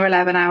than 10 or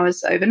 11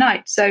 hours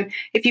overnight. So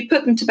if you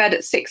put them to bed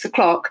at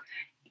 6:00,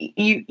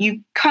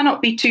 you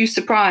cannot be too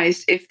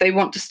surprised if they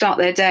want to start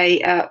their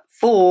day at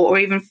 4 or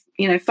even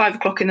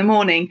 5:00 in the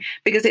morning,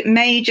 because it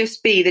may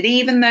just be that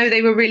even though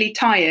they were really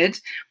tired,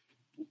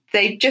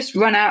 they've just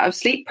run out of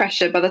sleep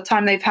pressure by the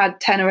time they've had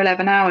 10 or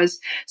 11 hours.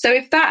 So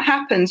if that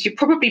happens, you're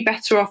probably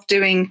better off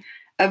doing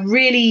a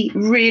really,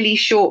 really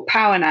short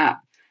power nap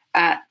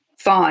at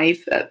 5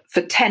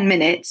 for 10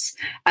 minutes,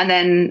 and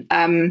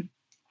then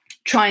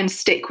try and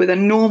stick with a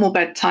normal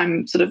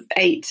bedtime, sort of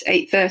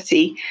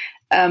 8:30,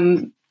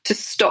 to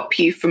stop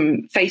you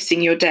from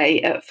facing your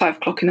day at 5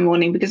 o'clock in the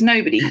morning, because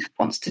nobody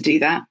wants to do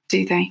that,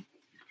 do they?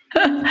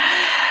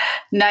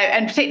 No,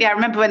 and particularly I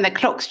remember when the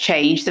clocks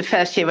changed, the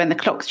first year when the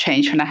clocks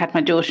changed, when I had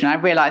my daughter, and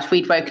I realised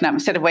we'd woken up,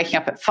 instead of waking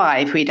up at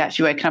 5, we'd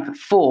actually woken up at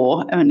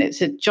 4, and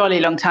it's a jolly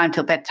long time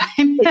till bedtime.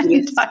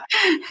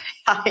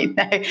 I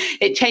know.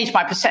 It changed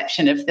my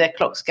perception of the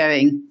clocks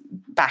going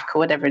back, or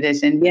whatever it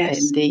is, in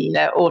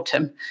the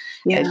autumn.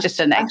 Yeah. It's just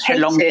an extra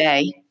long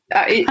day.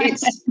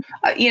 It's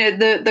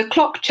the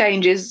clock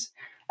changes.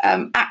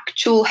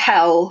 Actual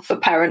hell for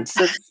parents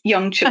of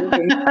young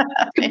children,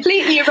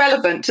 completely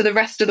irrelevant to the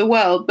rest of the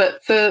world,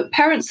 but for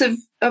parents of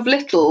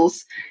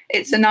littles,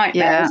 it's a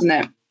nightmare, isn't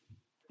it?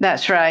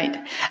 That's right.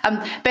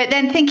 But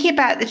then thinking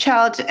about the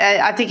child,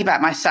 I think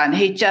about my son,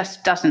 who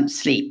just doesn't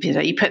sleep.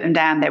 You put them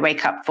down, they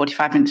wake up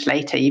 45 minutes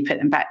later, you put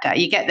them back down,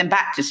 you get them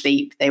back to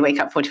sleep, they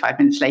wake up 45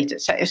 minutes later.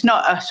 So it's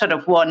not a sort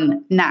of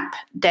one nap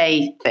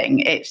day thing.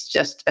 It's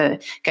just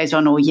goes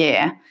on all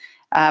year.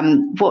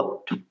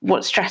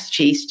 What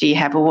strategies do you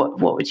have, or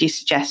what would you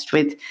suggest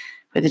with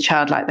a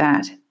child like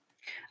that?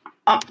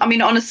 I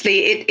mean,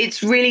 honestly,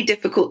 it's really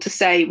difficult to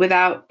say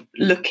without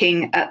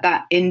looking at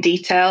that in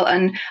detail.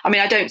 And I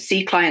mean, I don't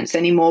see clients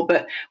anymore,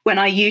 but when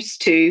I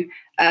used to,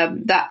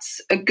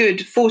 that's a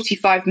good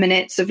 45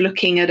 minutes of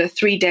looking at a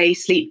 3-day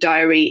sleep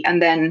diary,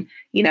 and then,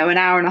 an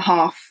hour and a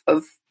half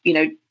of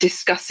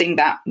discussing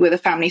that with a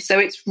family. So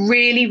it's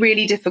really,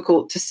 really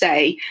difficult to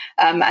say.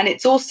 And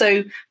it's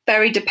also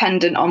very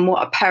dependent on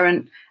what a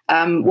parent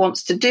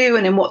wants to do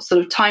and in what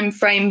sort of time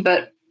frame.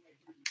 But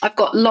I've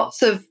got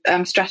lots of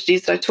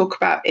strategies that I talk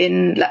about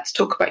in Let's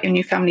Talk About Your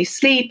New Family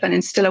Sleep, and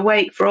in Still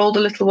Awake for older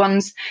little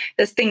ones.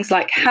 There's things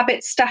like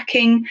habit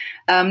stacking.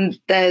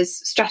 There's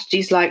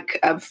strategies like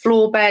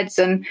floor beds,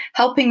 and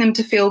helping them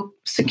to feel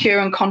secure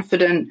and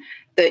confident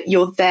that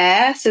you're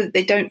there, so that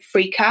they don't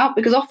freak out,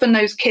 because often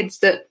those kids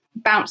that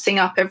bouncing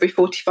up every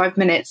 45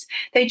 minutes,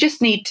 they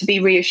just need to be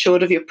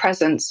reassured of your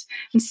presence.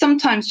 And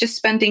sometimes just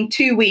spending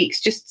 2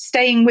 weeks just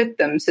staying with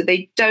them so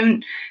they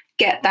don't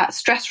get that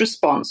stress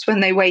response when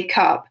they wake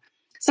up.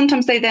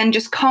 Sometimes they then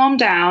just calm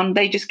down,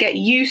 they just get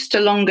used to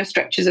longer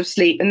stretches of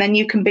sleep, and then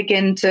you can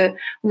begin to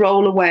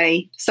roll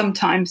away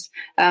sometimes.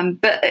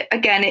 But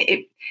again,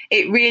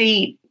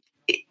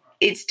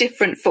 it's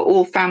different for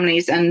all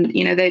families, and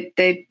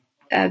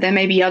there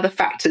may be other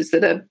factors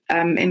that are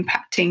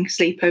impacting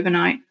sleep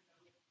overnight.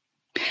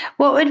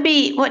 What do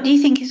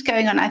you think is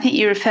going on? I think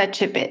you referred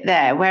to a bit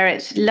there, where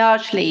it's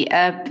largely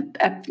a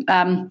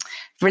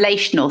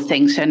relational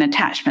thing, so an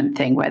attachment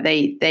thing, where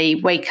they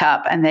wake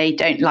up and they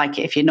don't like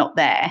it if you're not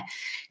there.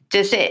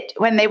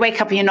 When they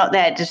wake up and you're not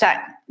there, does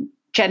that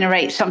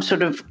generate some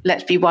sort of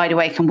let's be wide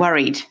awake and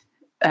worried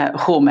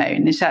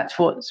hormone? Is that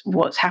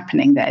what's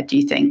happening there, do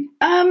you think?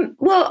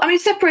 Well, I mean,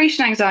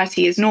 separation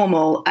anxiety is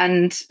normal,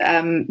 and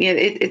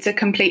it's a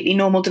completely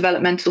normal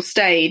developmental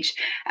stage,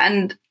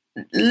 and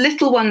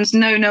little ones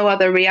know no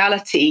other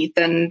reality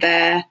than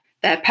their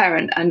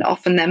parent, and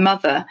often their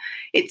mother.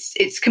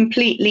 It's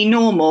completely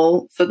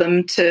normal for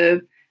them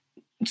to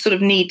sort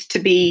of need to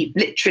be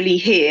literally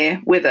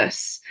here with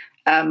us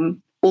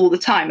all the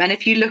time. And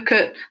if you look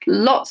at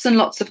lots and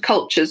lots of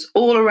cultures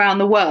all around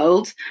the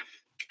world,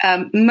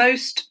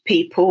 most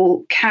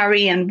people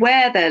carry and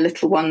wear their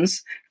little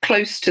ones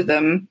close to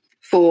them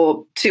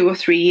for 2 or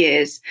 3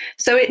 years.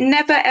 So it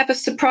never, ever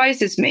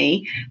surprises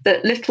me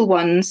that little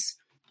ones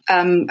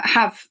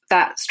have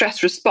that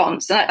stress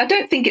response. And I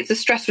don't think it's a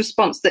stress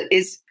response that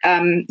is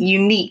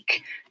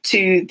unique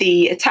to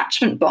the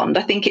attachment bond.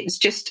 I think it's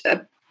just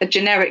a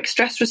generic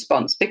stress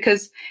response,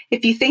 because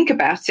if you think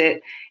about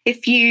it,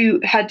 if you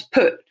had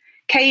put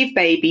Cave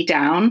Baby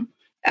down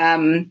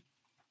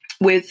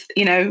with,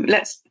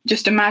 let's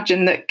just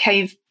imagine that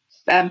Cave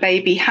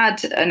Baby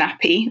had a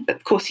nappy.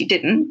 Of course he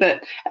didn't,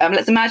 but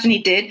let's imagine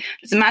he did.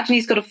 Let's imagine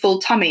he's got a full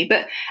tummy,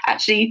 but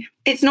actually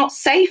it's not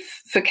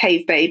safe for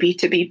Cave Baby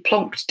to be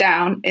plonked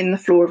down in the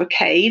floor of a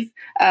cave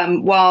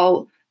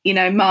while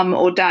mum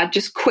or dad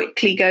just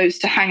quickly goes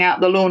to hang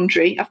out the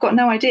laundry. I've got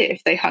no idea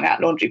if they hung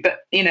out laundry, but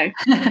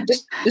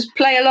just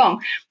play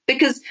along,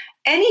 because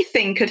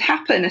anything could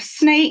happen. A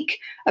snake,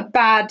 a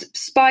bad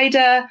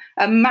spider,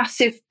 a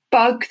massive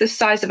bug the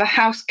size of a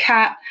house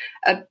cat,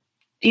 a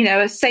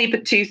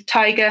saber-toothed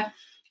tiger.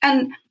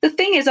 And the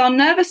thing is, our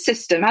nervous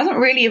system hasn't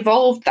really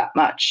evolved that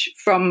much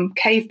from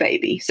Cave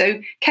Baby.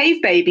 So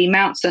Cave Baby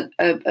mounts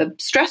a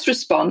stress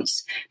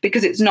response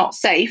because it's not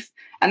safe.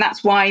 And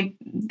that's why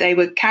they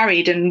were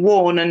carried and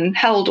worn and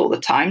held all the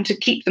time, to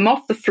keep them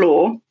off the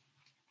floor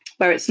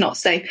where it's not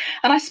safe.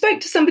 And I spoke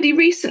to somebody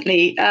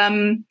recently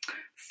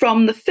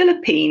from the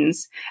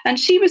Philippines, and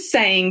she was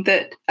saying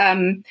that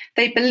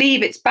they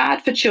believe it's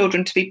bad for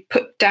children to be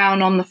put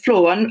down on the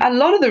floor. And a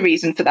lot of the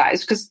reason for that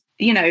is because,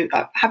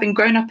 having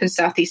grown up in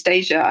Southeast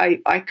Asia,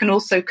 I can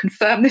also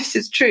confirm this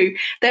is true.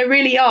 There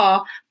really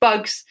are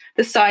bugs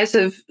the size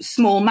of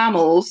small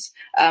mammals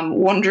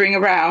wandering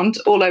around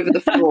all over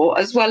the floor,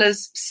 as well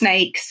as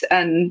snakes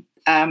and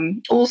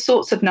all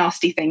sorts of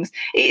nasty things.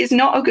 It is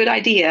not a good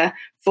idea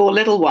for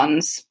little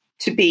ones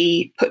to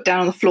be put down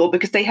on the floor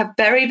because they have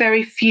very,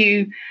 very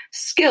few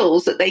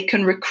skills that they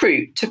can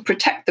recruit to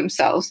protect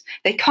themselves.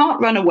 They can't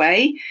run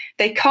away.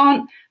 They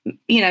can't,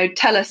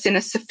 tell us in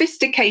a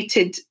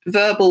sophisticated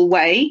verbal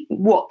way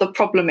what the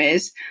problem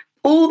is.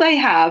 All they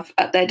have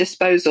at their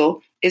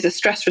disposal is a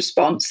stress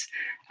response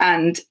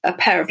and a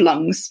pair of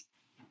lungs.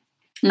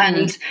 Mm-hmm.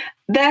 And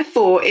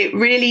therefore, it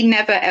really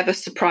never, ever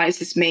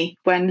surprises me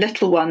when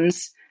little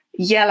ones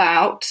yell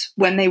out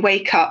when they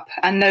wake up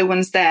and no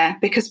one's there,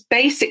 because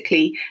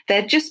basically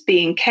they're just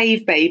being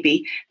cave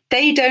baby.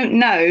 They don't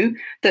know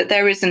that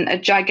there isn't a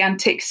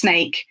gigantic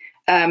snake,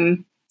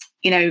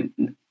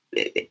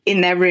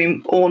 in their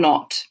room or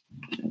not.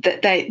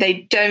 That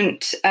they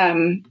don't,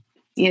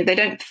 they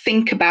don't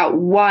think about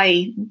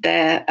why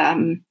they're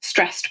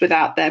stressed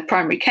without their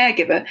primary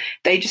caregiver.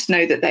 They just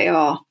know that they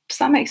are. Does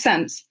that make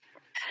sense?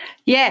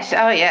 Yes.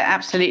 Oh, yeah,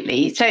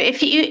 absolutely. So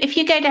if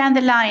you go down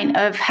the line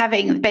of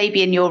having the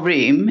baby in your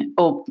room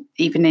or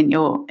even in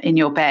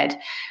your bed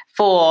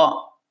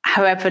for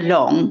however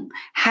long,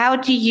 how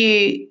do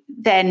you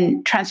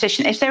then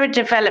transition? Is there a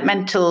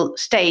developmental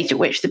stage at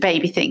which the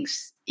baby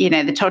thinks,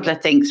 the toddler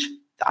thinks,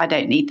 I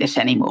don't need this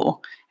anymore,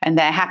 and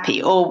they're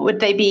happy? Or would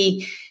they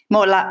be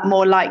more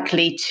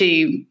likely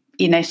to,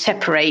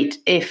 separate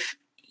if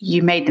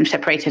you made them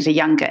separate at a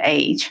younger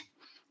age?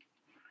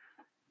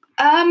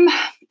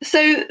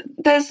 So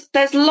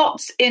there's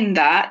lots in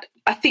that.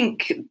 I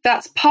think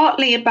that's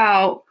partly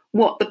about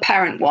what the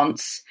parent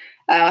wants.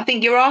 I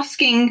think you're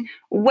asking,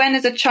 when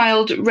is a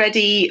child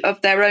ready of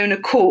their own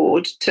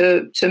accord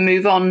to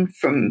move on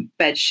from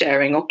bed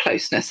sharing or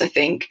closeness, I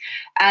think.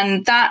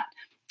 And that,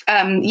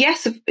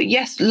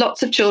 yes,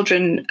 lots of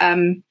children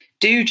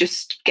do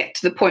just get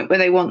to the point where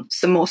they want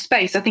some more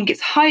space. I think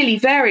it's highly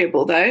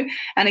variable, though.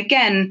 And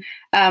again,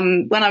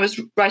 when I was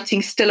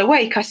writing Still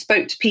Awake, I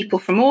spoke to people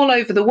from all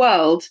over the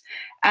world,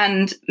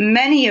 and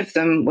many of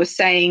them were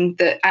saying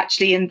that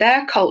actually in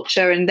their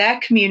culture, in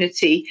their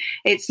community,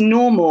 it's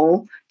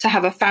normal to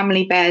have a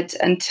family bed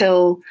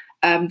until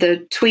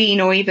the tween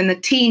or even the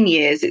teen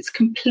years. It's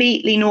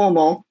completely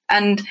normal.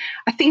 And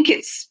I think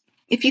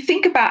if you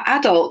think about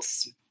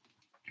adults,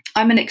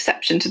 I'm an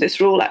exception to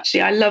this rule,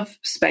 actually. I love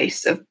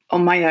space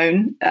on my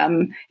own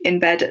in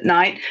bed at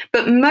night.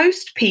 But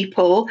most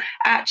people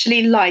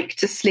actually like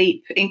to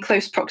sleep in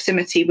close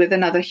proximity with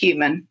another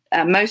human.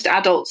 Most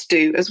adults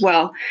do as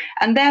well.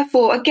 And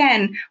therefore,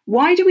 again,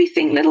 why do we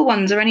think little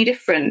ones are any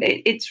different?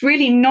 It's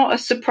really not a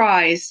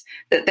surprise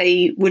that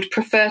they would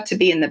prefer to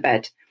be in the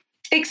bed,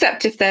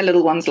 except if they're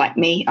little ones like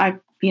me. I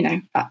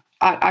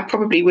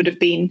probably would have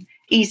been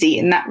easy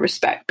in that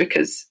respect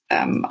because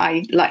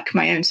I like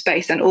my own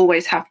space and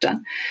always have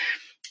done.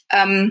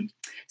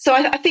 So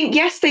I think,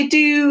 yes, they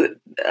do.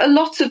 A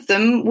lot of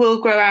them will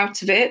grow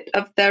out of it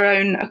of their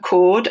own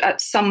accord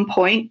at some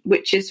point,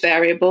 which is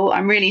variable.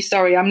 I'm really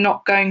sorry. I'm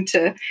not going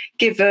to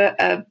give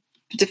a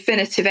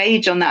definitive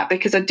age on that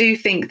because I do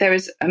think there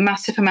is a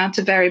massive amount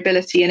of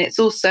variability, and it's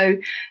also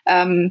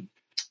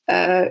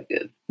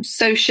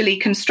socially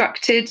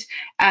constructed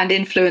and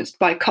influenced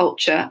by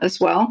culture as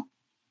well.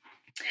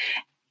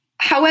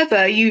 However,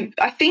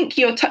 I think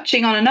you're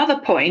touching on another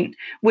point,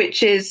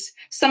 which is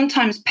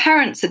sometimes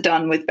parents are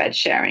done with bed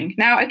sharing.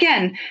 Now,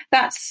 again,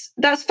 that's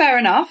fair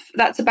enough.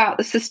 That's about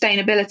the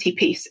sustainability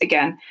piece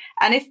again.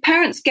 And if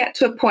parents get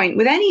to a point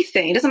with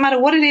anything, it doesn't matter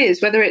what it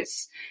is, whether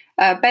it's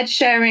bed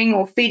sharing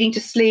or feeding to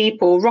sleep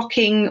or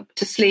rocking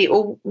to sleep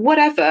or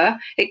whatever,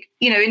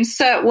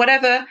 insert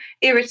whatever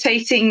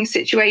irritating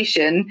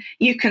situation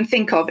you can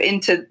think of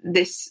into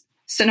this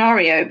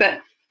scenario.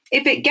 But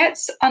if it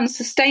gets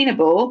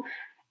unsustainable,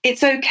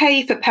 it's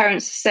okay for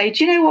parents to say,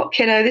 do you know what,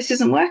 kiddo, this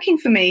isn't working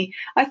for me.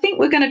 I think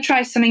we're going to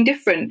try something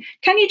different.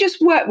 Can you just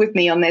work with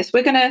me on this?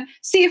 We're going to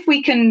see if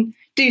we can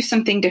do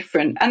something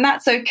different. And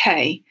that's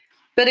okay.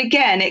 But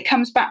again, it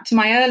comes back to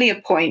my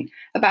earlier point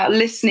about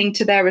listening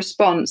to their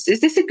response. Is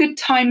this a good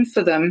time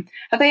for them?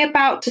 Are they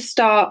about to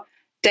start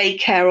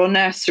daycare or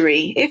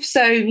nursery? If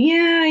so,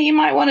 yeah, you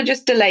might want to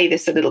just delay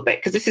this a little bit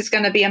because this is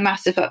going to be a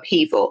massive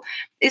upheaval.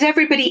 Is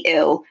everybody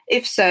ill?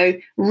 If so,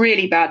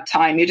 really bad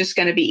time. You're just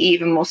going to be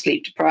even more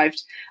sleep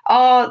deprived.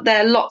 Are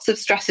there lots of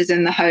stresses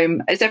in the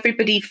home? Is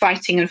everybody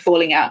fighting and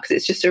falling out because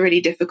it's just a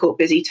really difficult,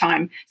 busy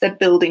time? Is there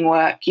building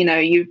work?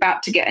 You're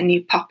about to get a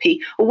new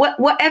puppy or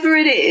whatever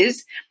it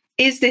is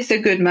this a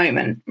good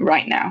moment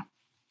right now?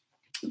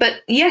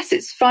 But yes,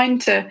 it's fine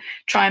to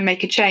try and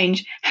make a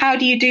change. How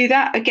do you do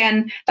that?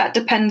 Again, that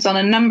depends on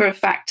a number of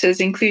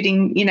factors,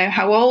 including,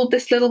 how old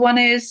this little one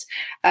is,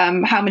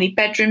 how many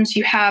bedrooms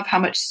you have, how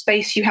much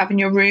space you have in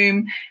your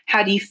room.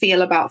 How do you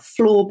feel about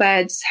floor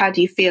beds? How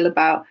do you feel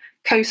about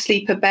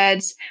co-sleeper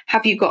beds?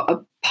 Have you got a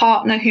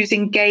partner who's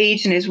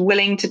engaged and is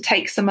willing to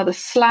take some of the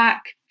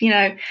slack?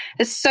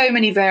 There's so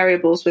many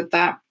variables with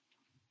that.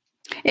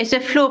 Is a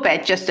floor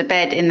bed just a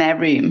bed in their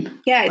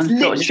room? Yeah, it's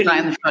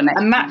literally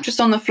a mattress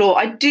on the floor.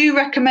 I do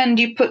recommend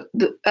you put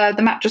the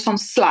mattress on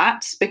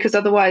slats, because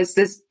otherwise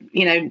there's,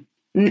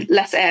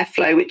 less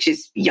airflow, which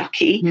is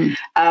yucky.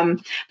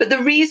 But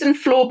the reason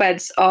floor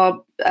beds are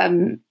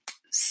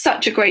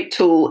such a great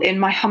tool, in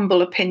my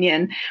humble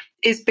opinion,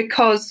 is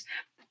because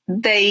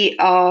they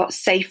are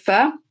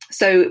safer.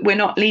 So we're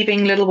not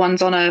leaving little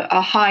ones on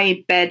a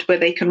high bed where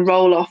they can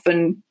roll off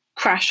and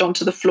crash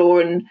onto the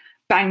floor and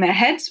bang their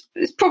heads.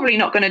 It's probably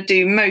not going to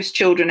do most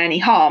children any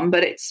harm,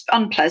 but it's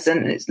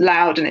unpleasant and it's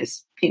loud and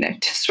it's,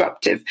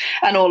 disruptive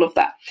and all of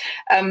that.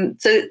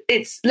 So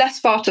it's less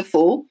far to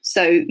fall.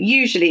 So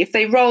usually if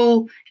they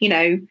roll,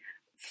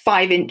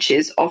 5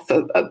 inches off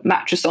a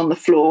mattress on the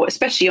floor,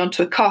 especially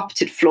onto a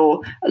carpeted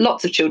floor,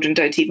 lots of children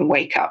don't even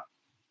wake up.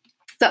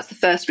 That's the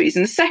first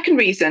reason. The second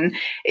reason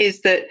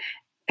is that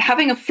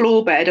having a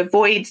floor bed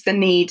avoids the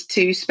need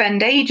to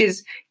spend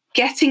ages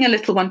getting a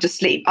little one to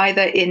sleep,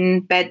 either in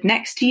bed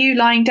next to you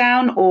lying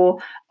down, or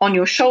on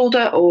your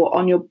shoulder or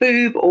on your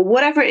boob or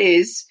whatever it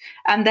is,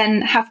 and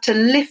then have to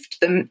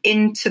lift them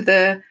into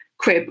the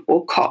crib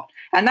or cot.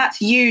 And that's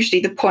usually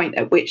the point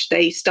at which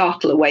they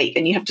startle awake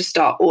and you have to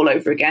start all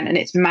over again, and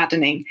it's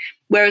maddening.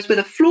 Whereas with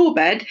a floor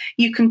bed,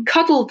 you can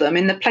cuddle them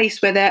in the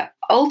place where they're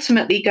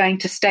ultimately going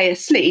to stay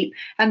asleep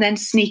and then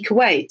sneak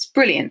away. It's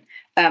brilliant.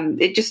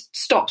 It just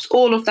stops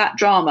all of that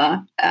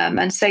drama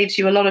and saves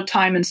you a lot of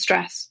time and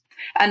stress.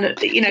 And,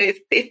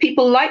 if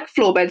people like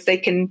floor beds, they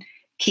can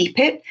keep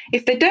it.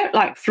 If they don't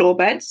like floor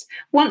beds,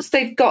 once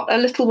they've got a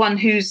little one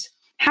who's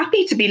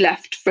happy to be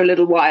left for a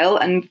little while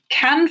and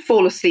can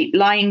fall asleep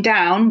lying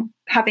down,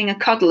 having a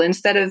cuddle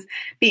instead of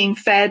being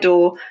fed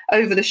or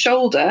over the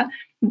shoulder,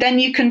 then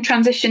you can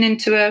transition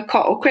into a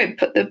cot or crib,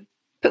 put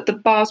the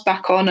bars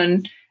back on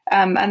and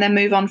then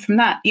move on from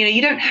that.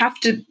 You don't have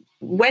to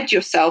wed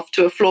yourself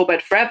to a floor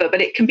bed forever,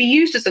 but it can be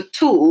used as a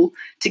tool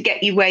to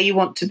get you where you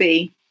want to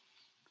be.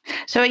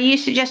 So are you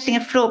suggesting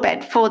a floor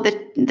bed for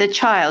the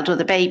child or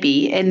the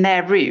baby in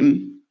their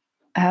room,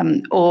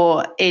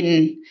 because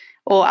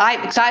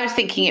I was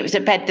thinking it was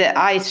a bed that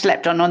I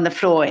slept on the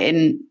floor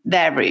in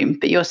their room,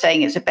 but you're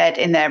saying it's a bed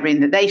in their room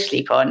that they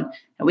sleep on,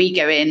 and we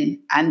go in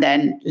and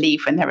then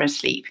leave when they're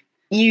asleep.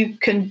 You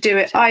can do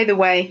it either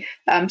way.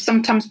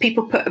 Sometimes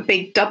people put a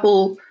big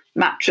double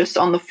mattress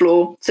on the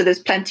floor, so there's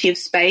plenty of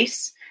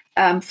space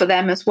for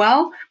them as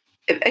well.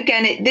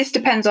 Again, this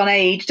depends on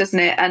age, doesn't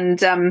it?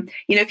 And,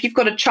 if you've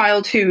got a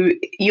child who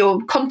you're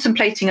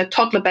contemplating a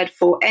toddler bed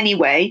for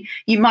anyway,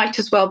 you might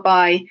as well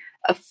buy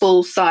a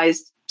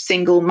full-sized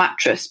single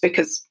mattress,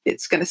 because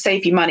it's going to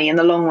save you money in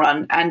the long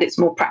run, and it's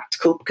more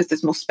practical because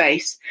there's more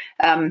space.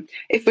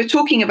 If we're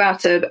talking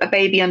about a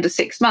baby under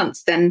 6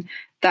 months, then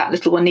that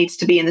little one needs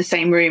to be in the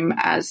same room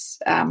as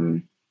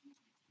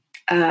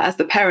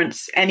the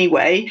parents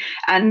anyway.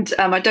 And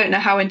I don't know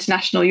how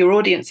international your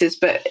audience is,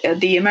 but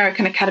the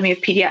American Academy of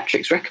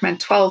Pediatrics recommend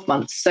 12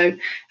 months. So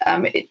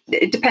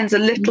it depends a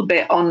little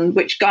bit on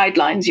which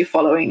guidelines you're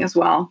following as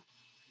well.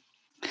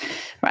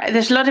 Right.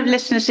 There's a lot of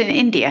listeners in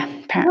India,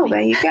 apparently. Oh,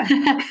 there you go.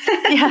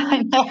 Yeah,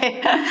 I know.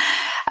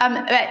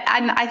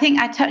 And I think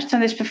I touched on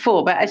this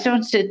before, but I just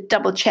wanted to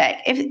double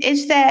check.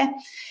 Is there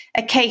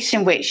a case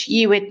in which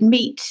you would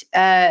meet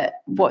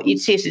what you'd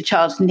see as a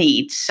child's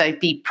needs, so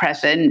be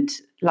present,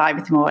 lie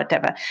with them or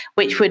whatever,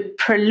 which would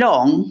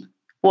prolong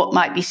what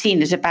might be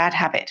seen as a bad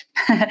habit,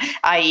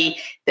 i.e.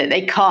 that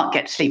they can't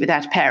get to sleep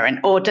without a parent?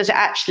 Or does it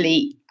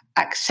actually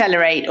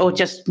accelerate or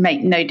just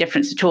make no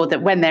difference at all,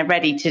 that when they're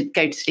ready to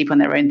go to sleep on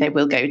their own, they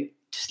will go to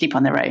sleep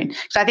on their own?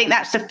 So I think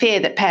that's the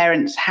fear that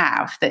parents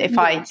have, that if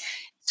I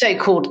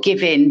so-called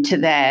give in to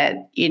their,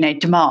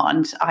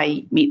 demands,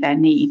 I meet their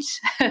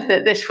needs,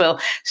 that this will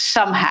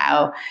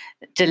somehow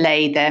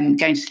delay them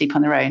going to sleep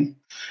on their own.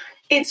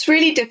 It's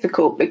really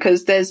difficult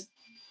because there's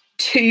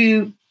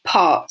 2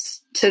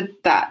 parts to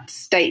that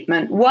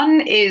statement.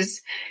 One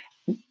is,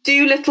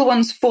 do little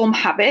ones form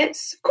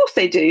habits? Of course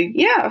they do.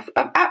 Yeah,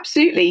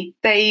 absolutely.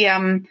 They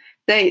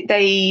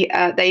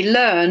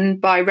learn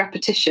by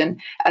repetition,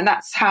 and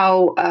that's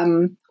how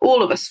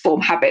all of us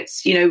form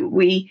habits.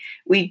 We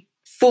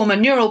form a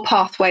neural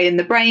pathway in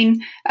the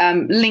brain,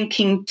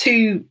 linking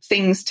 2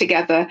 things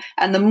together,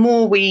 and the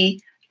more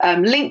we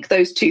link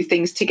those 2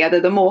 things together,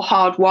 the more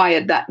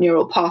hardwired that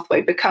neural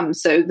pathway becomes.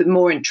 So the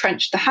more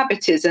entrenched the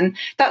habit is. And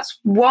that's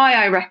why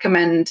I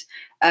recommend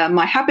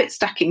my habit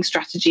stacking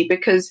strategy,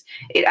 because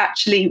it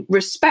actually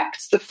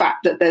respects the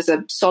fact that there's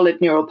a solid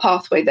neural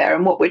pathway there.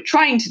 And what we're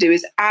trying to do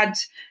is add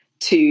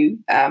to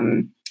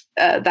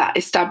that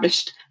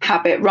established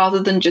habit rather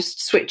than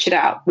just switch it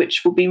out,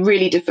 which will be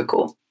really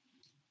difficult.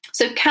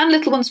 So can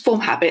little ones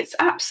form habits?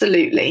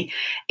 Absolutely.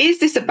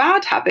 Is this a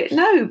bad habit?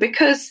 No,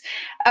 because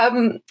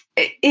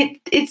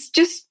it's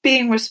just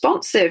being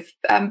responsive.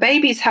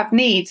 Babies have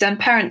needs, and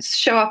parents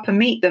show up and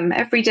meet them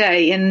every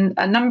day in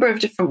a number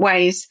of different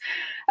ways.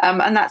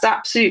 And that's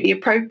absolutely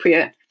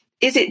appropriate.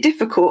 Is it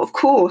difficult? Of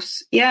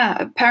course.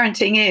 Yeah,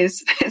 parenting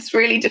is. It's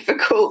really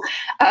difficult.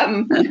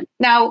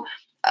 Now,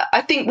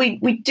 I think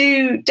we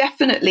do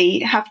definitely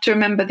have to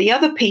remember the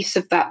other piece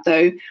of that,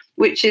 though,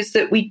 which is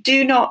that we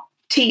do not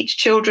teach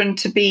children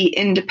to be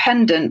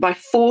independent by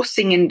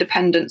forcing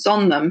independence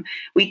on them.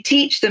 We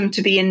teach them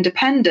to be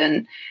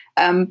independent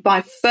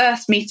by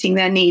first meeting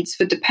their needs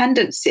for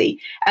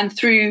dependency. And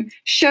through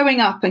showing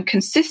up and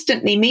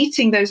consistently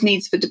meeting those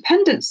needs for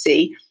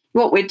dependency,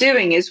 what we're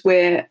doing is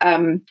we're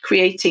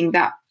creating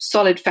that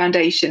solid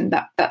foundation,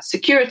 that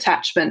secure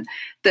attachment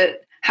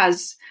that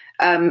has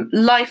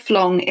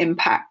lifelong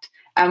impact.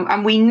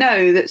 And we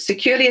know that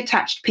securely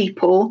attached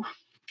people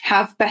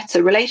have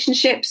better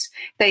relationships,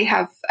 they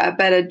have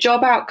better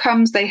job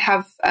outcomes, they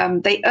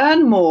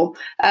earn more,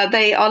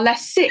 they are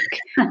less sick,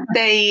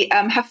 they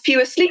have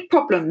fewer sleep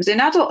problems in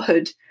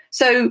adulthood.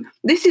 So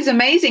this is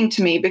amazing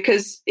to me,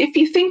 because if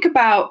you think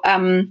about,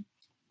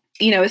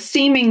 a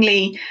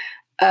seemingly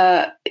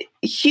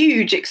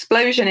huge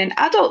explosion in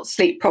adult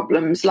sleep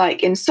problems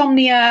like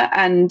insomnia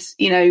and,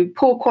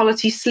 poor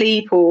quality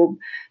sleep, or,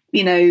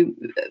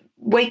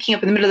 waking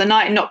up in the middle of the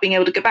night and not being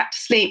able to go back to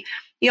sleep,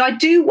 I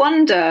do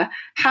wonder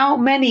how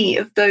many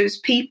of those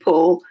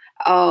people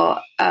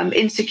are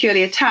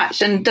insecurely attached,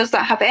 and does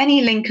that have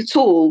any link at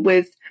all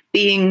with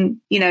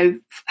being,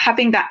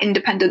 having that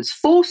independence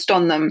forced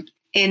on them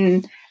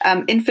in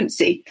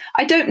infancy?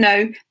 I don't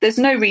know. There's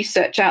no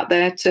research out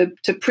there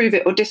to prove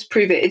it or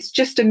disprove it. It's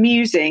just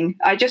amusing.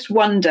 I just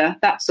wonder,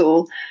 that's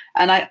all.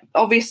 And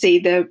obviously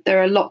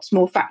there are lots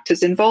more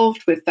factors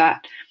involved with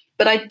that.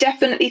 But I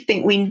definitely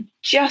think we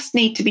just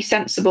need to be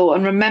sensible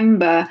and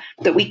remember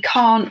that we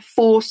can't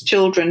force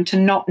children to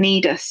not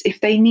need us.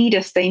 If they need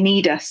us, they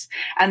need us.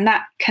 And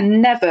that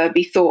can never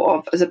be thought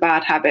of as a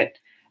bad habit.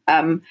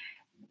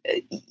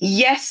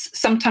 Yes,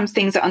 sometimes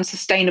things are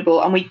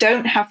unsustainable, and we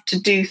don't have to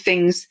do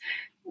things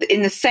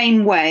in the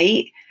same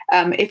way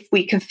if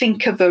we can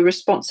think of a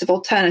responsive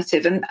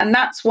alternative. And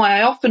that's why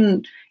I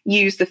often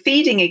use the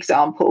feeding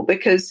example,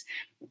 because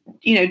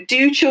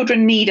do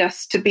children need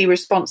us to be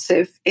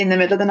responsive in the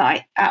middle of the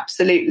night?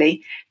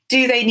 Absolutely.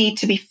 Do they need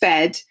to be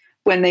fed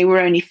when they were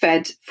only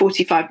fed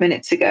 45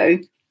 minutes ago?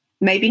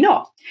 Maybe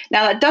not.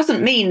 Now, that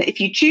doesn't mean that if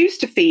you choose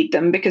to feed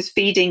them, because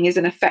feeding is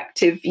an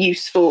effective,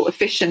 useful,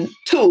 efficient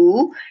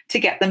tool to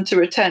get them to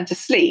return to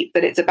sleep,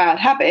 that it's a bad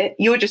habit.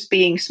 You're just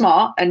being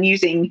smart and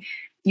using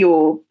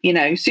your,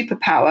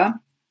 superpower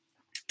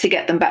to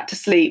get them back to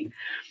sleep.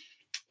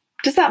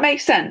 Does that make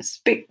sense?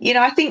 But,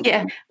 I think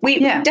we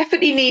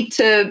definitely need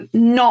to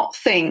not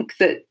think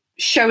that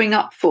showing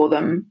up for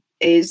them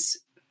is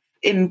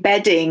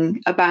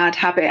embedding a bad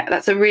habit.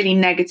 That's a really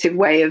negative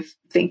way of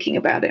thinking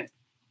about it.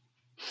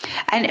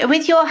 And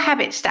with your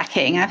habit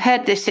stacking, I've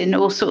heard this in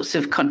all sorts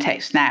of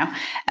contexts now.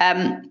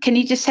 Can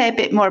you just say a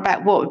bit more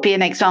about what would be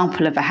an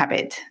example of a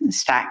habit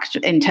stack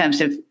in terms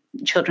of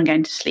children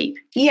going to sleep?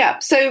 Yeah.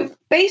 So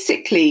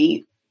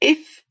basically,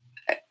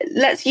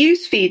 let's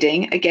use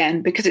feeding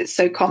again, because it's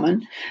so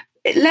common.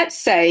 Let's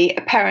say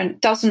a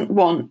parent doesn't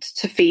want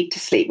to feed to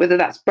sleep, whether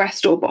that's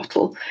breast or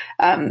bottle,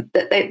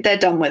 that they're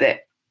done with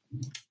it.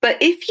 But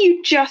if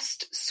you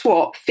just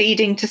swap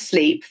feeding to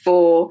sleep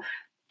for,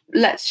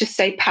 let's just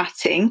say,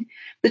 patting,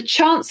 the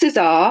chances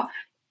are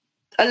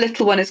a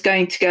little one is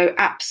going to go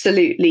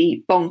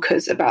absolutely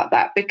bonkers about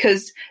that.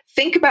 Because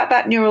think about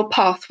that neural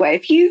pathway.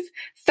 If you've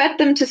fed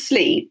them to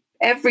sleep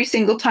every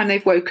single time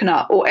they've woken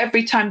up, or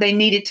every time they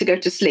needed to go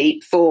to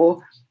sleep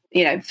for,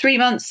 3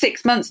 months,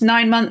 6 months,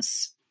 9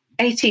 months,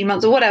 18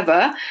 months, or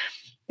whatever,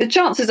 the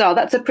chances are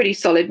that's a pretty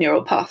solid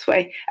neural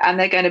pathway. And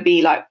they're going to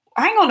be like,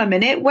 hang on a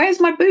minute,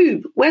 where's my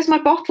boob? Where's my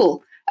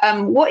bottle?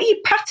 What are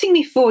you patting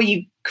me for,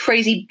 you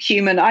crazy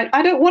human?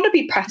 I don't want to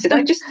be patted.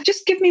 I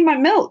just give me my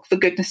milk, for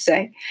goodness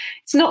sake.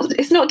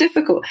 It's not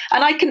difficult.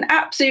 And I can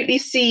absolutely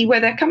see where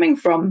they're coming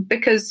from,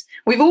 because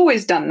we've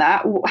always done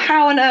that.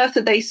 How on earth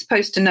are they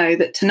supposed to know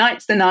that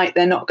tonight's the night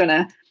they're not going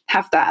to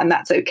have that and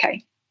that's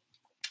okay?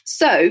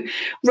 So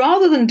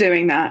rather than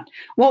doing that,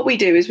 what we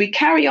do is we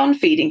carry on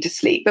feeding to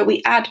sleep, but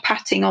we add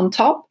patting on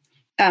top.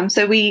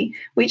 So we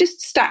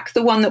just stack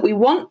the one that we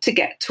want to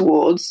get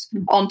towards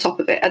on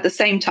top of it at the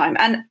same time.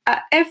 And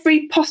at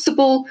every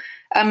possible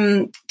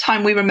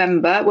time we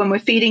remember, when we're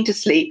feeding to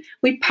sleep,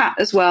 we pat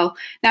as well.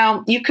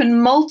 Now, you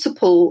can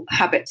multiple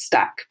habit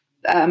stack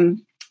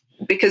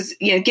because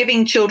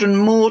giving children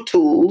more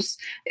tools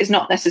is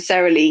not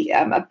necessarily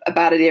a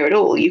bad idea at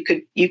all. You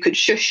could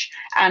shush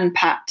and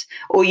pat,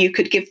 or you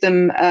could give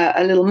them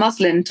a little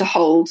muslin to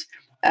hold.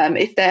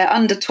 If they're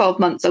under 12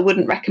 months, I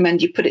wouldn't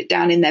recommend you put it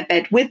down in their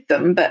bed with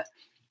them, but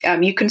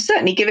you can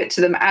certainly give it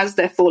to them as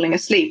they're falling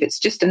asleep. It's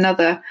just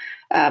another,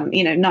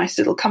 nice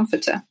little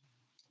comforter.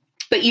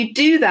 But you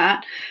do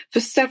that for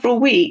several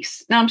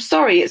weeks. Now, I'm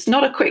sorry, it's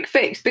not a quick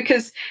fix,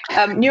 because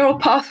neural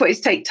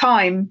pathways take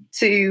time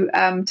to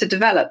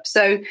develop.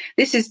 So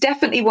this is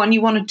definitely one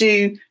you want to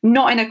do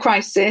not in a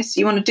crisis.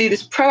 You want to do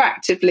this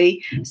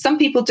proactively. Some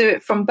people do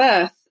it from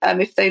birth.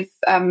 If they've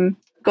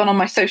gone on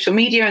my social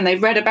media and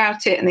they've read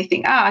about it and they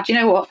think, do you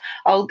know what?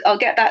 I'll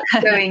get that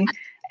going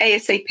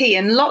ASAP.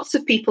 And lots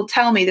of people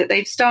tell me that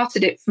they've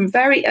started it from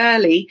very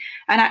early,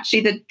 and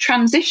actually the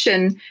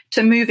transition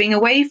to moving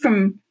away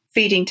from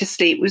feeding to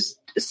sleep was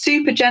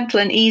super gentle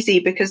and easy,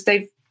 because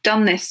they've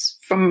done this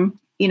from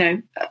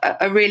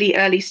a really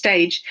early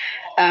stage.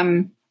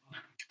 And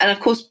of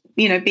course,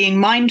 being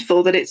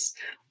mindful that it's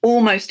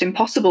almost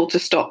impossible to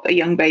stop a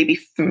young baby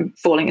from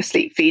falling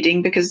asleep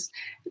feeding, because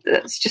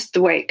that's just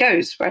the way it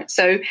goes, right?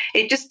 So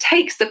it just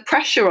takes the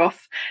pressure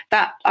off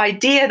that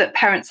idea that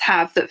parents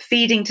have that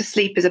feeding to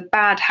sleep is a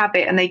bad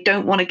habit and they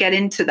don't want to get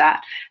into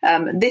that.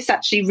 This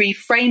actually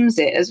reframes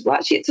it as, well,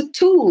 actually, it's a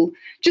tool.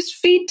 Just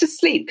feed to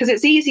sleep because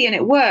it's easy and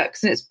it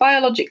works and it's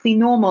biologically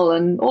normal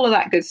and all of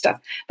that good stuff.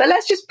 But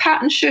let's just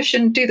pat and shush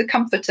and do the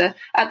comforter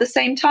at the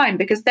same time,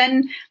 because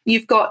then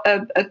you've got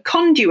a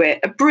conduit,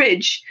 a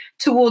bridge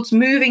towards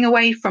moving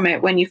away from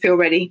it when you feel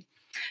ready.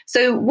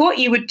 So what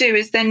you would do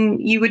is then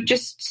you would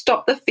just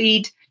stop the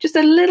feed just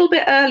a little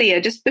bit earlier,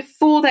 just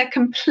before they're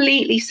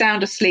completely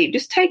sound asleep.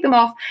 Just take them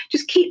off,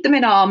 just keep them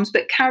in arms,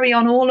 but carry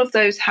on all of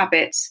those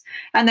habits.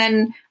 And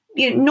then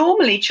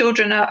normally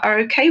children are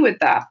okay with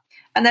that.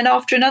 And then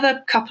after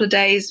another couple of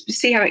days, you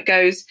see how it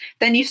goes.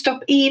 Then you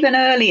stop even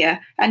earlier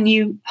and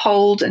you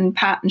hold and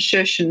pat and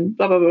shush and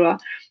blah, blah, blah, blah.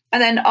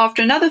 And then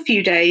after another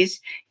few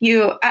days,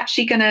 you're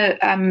actually going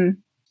to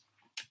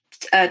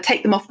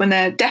take them off when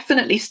they're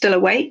definitely still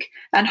awake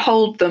and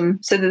hold them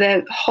so that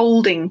they're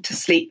holding to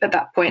sleep at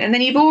that point. And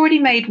then you've already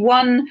made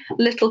one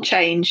little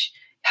change,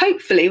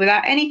 hopefully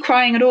without any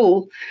crying at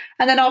all.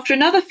 And then after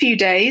another few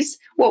days,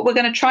 what we're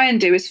going to try and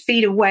do is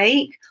feed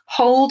awake,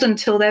 hold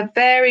until they're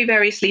very,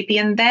 very sleepy,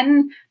 and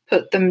then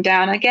put them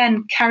down.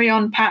 Again, carry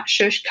on, pat,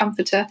 shush,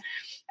 comforter.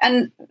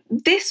 And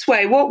this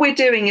way, what we're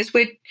doing is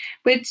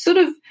we're sort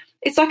of,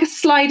 it's like a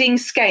sliding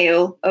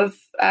scale of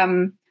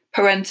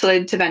parental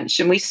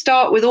intervention. We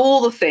start with all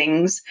the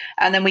things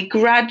and then we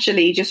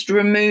gradually just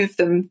remove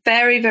them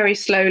very, very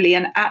slowly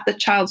and at the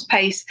child's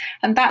pace.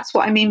 And that's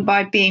what I mean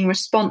by being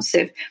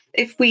responsive.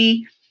 If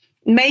we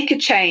make a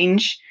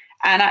change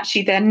and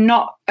actually they're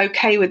not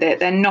okay with it,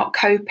 they're not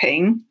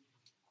coping,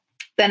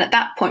 then at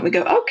that point we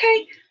go,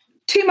 okay,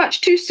 too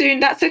much, too soon.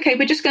 That's okay.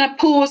 We're just going to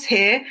pause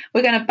here.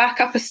 We're going to back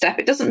up a step.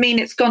 It doesn't mean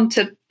it's gone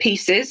to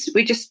pieces.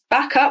 We just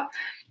back up,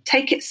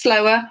 take it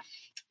slower,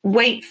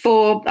 wait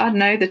for, I don't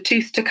know, the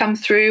tooth to come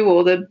through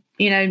or the,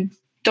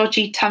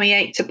 dodgy tummy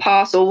ache to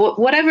pass or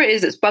whatever it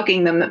is that's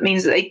bugging them. That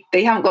means that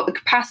they haven't got the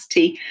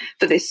capacity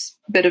for this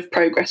bit of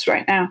progress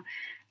right now.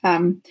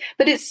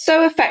 But it's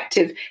so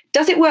effective.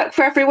 Does it work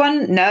for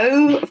everyone?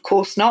 No, of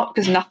course not,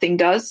 because nothing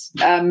does.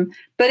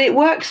 But it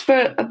works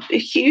for a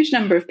huge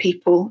number of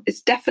people.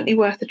 It's definitely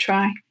worth a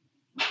try.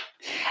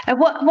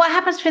 What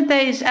happens with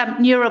those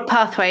neural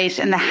pathways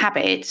and the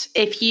habits?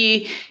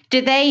 Do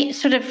they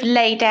sort of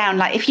lay down,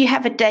 like if you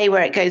have a day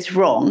where it goes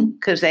wrong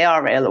because they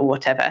are ill or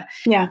whatever?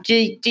 Yeah.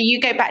 Do you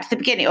go back to the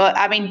beginning, or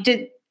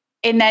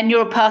in their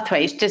neural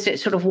pathways, does it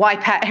sort of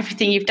wipe out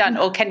everything you've done,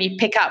 or can you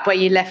pick up where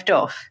you left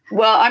off?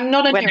 Well, I'm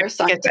not a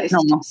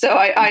neuroscientist, so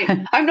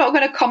I'm not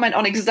going to comment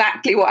on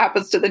exactly what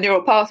happens to the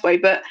neural pathway.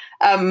 But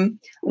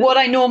what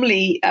I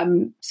normally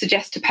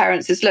suggest to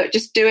parents is, look,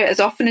 just do it as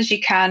often as you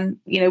can.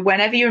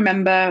 Whenever you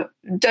remember,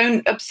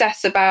 don't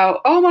obsess about,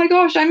 oh my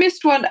gosh, I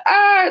missed one.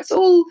 It's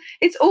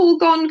all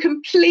gone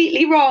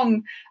completely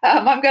wrong.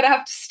 I'm going to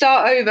have to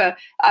start over.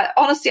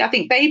 Honestly, I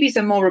think babies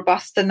are more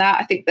robust than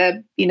that. I think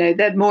they're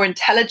more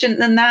intelligent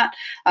than that.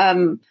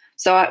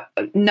 So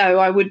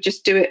I would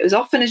just do it as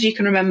often as you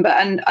can remember.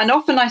 And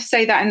often I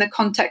say that in the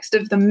context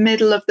of the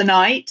middle of the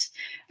night.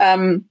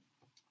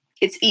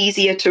 It's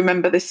easier to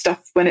remember this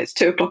stuff when it's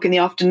 2:00 in the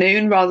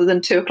afternoon rather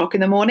than 2:00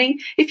 in the morning.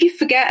 If you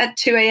forget at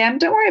 2 a.m.,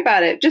 don't worry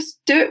about it. Just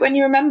do it when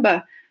you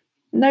remember.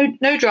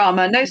 No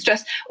drama, no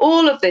stress.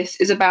 All of this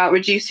is about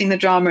reducing the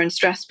drama and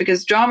stress,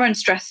 because drama and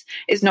stress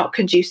is not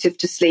conducive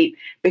to sleep.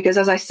 Because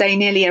as I say,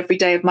 nearly every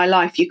day of my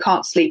life, you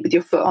can't sleep with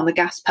your foot on the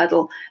gas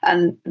pedal.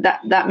 And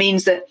that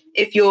means that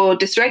if you're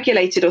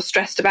dysregulated or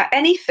stressed about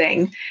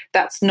anything,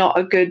 that's not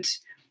a good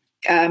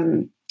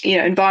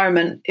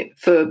environment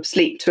for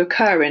sleep to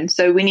occur in.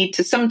 So we need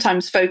to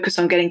sometimes focus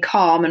on getting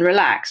calm and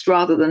relaxed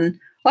rather than,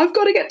 I've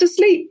got to get to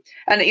sleep.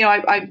 And,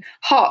 I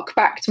hark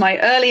back to my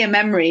earlier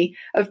memory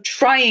of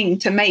trying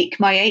to make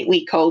my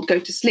 8-week-old go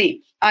to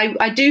sleep.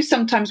 I do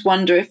sometimes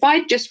wonder if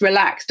I'd just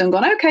relaxed and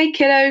gone, okay,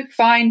 kiddo,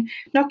 fine,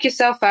 knock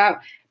yourself out,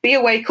 be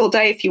awake all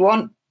day if you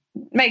want.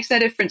 Makes no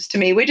difference to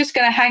me. We're just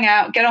going to hang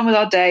out, get on with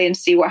our day and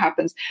see what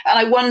happens. And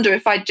I wonder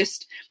if I'd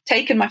just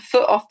taken my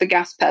foot off the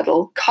gas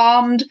pedal,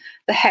 calmed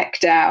the heck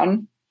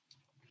down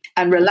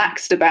and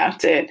relaxed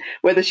about it,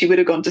 whether she would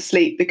have gone to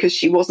sleep, because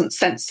she wasn't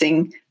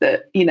sensing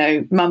that,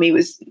 mummy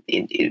was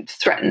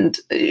threatened.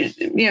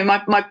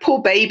 My poor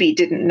baby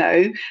didn't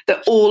know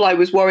that all I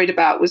was worried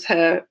about was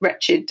her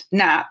wretched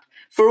nap.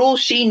 For all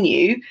she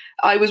knew,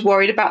 I was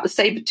worried about the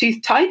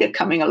saber-toothed tiger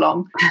coming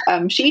along.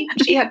 She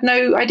had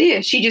no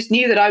idea. She just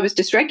knew that I was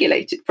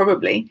dysregulated,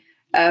 probably.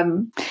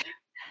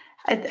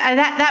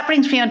 That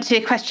brings me on to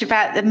a question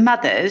about the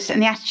mothers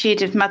and the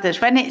attitude of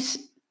mothers. When it's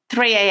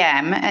 3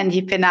 a.m. and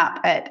you've been up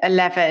at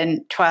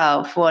 11,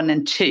 12, 1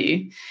 and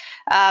 2,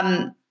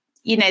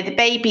 the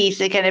babies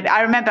are going to,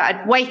 I remember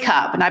I'd wake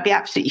up and I'd be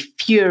absolutely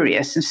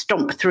furious and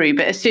stomp through.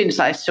 But as soon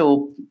as I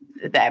saw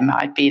them,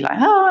 I'd be like,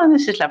 oh,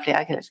 this is lovely.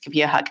 Let's give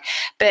you a hug.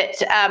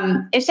 But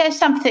is there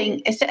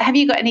something, have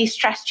you got any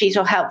strategies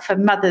or help for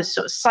mothers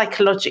sort of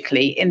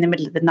psychologically in the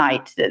middle of the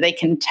night that they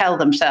can tell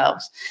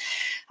themselves,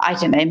 I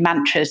don't know,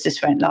 mantras,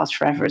 this won't last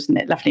forever, isn't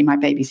it? Lovely, my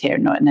baby's here,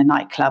 not in a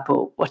nightclub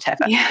or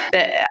whatever. Yeah.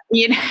 But,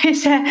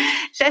 is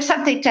there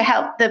something to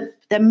help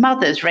the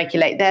mothers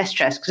regulate their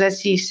stress? Because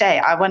as you say,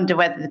 I wonder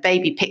whether the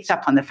baby picks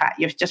up on the fact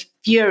you're just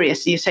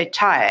furious and you're so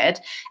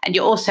tired. And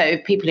you're also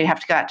people who have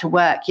to go out to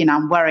work,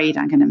 I'm worried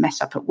I'm going to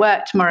mess up at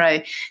work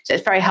tomorrow. So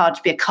it's very hard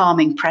to be a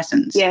calming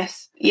presence.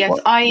 Yes.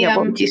 What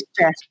would you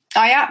suggest?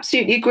 I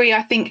absolutely agree.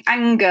 I think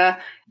anger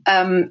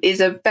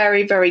is a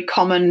very, very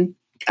common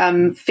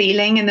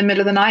feeling in the middle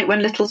of the night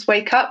when littles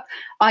wake up.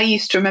 I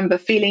used to remember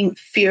feeling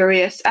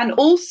furious, and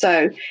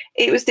also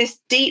it was this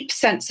deep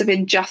sense of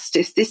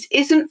injustice. This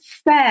isn't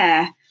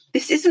fair.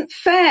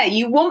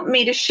 You want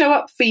me to show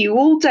up for you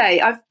all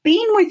day. I've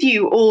been with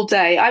you all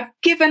day. I've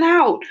given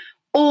out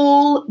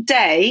all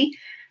day,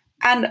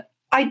 and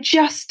I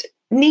just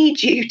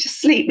need you to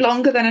sleep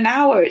longer than an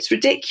hour. It's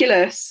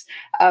ridiculous.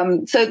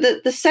 So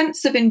the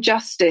sense of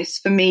injustice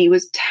for me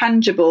was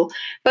tangible,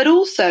 but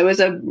also as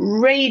a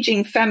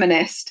raging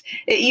feminist,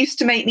 it used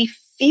to make me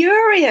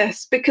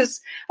furious because,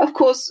 of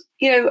course,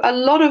 a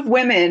lot of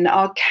women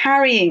are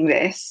carrying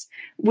this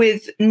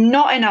with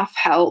not enough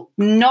help,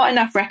 not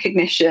enough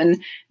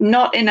recognition,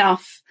 not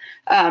enough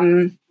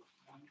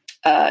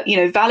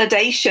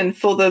validation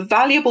for the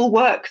valuable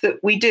work that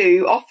we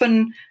do,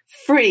 often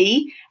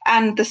free,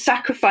 and the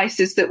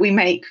sacrifices that we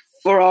make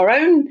for our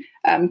own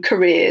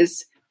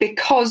careers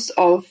because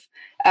of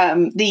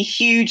the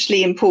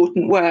hugely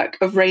important work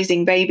of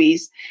raising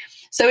babies.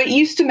 So it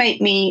used to make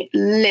me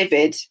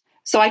livid.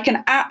 So I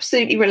can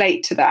absolutely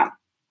relate to that.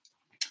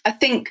 I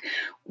think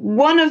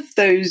one of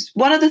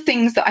the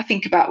things that I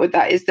think about with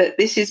that is that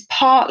this is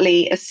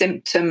partly a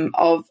symptom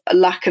of a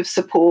lack of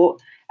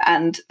support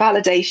and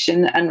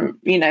validation and,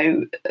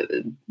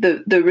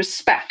 the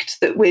respect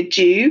that we're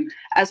due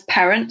as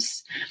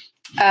parents.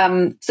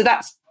 So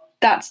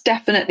that's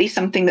definitely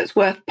something that's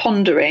worth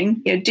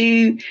pondering.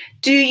 Do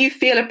you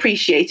feel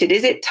appreciated?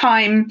 Is it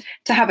time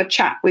to have a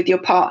chat with your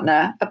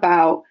partner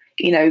about,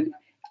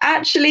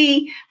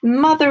 actually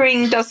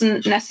mothering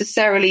doesn't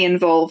necessarily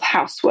involve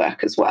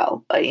housework as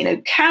well.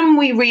 Can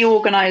we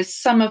reorganize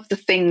some of the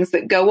things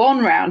that go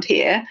on around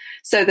here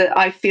so that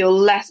I feel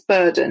less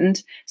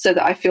burdened, so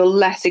that I feel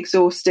less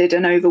exhausted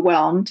and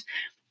overwhelmed?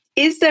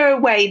 Is there a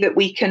way that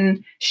we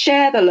can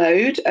share the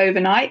load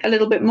overnight a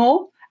little bit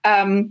more?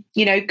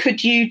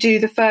 Could you do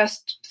the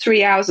first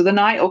 3 hours of the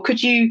night, or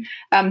could you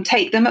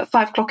take them at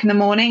 5 o'clock in the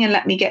morning and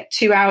let me get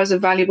 2 hours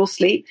of valuable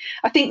sleep?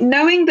 I think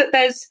knowing that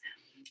there's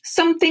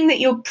something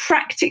that you're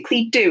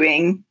practically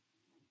doing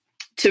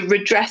to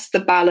redress the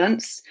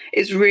balance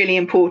is really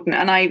important.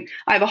 And I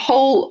have a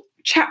whole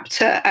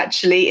chapter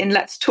actually in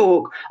Let's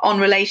Talk on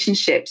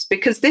relationships,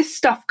 because this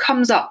stuff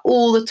comes up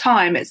all the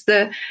time. It's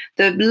the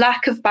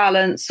lack of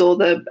balance or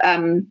the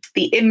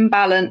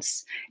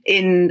imbalance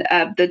in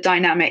the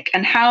dynamic,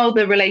 and how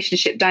the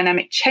relationship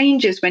dynamic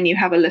changes when you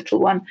have a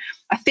little one.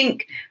 I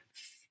think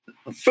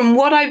from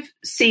what I've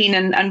seen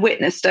and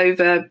witnessed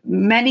over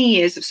many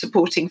years of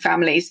supporting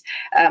families,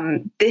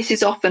 this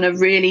is often a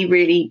really,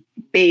 really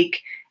big,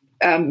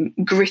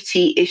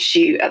 gritty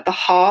issue at the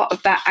heart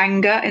of that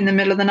anger in the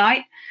middle of the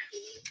night.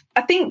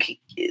 I think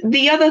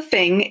the other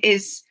thing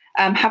is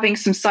having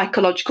some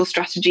psychological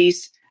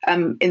strategies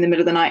in the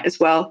middle of the night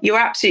as well. You're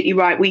absolutely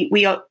right.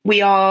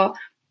 We are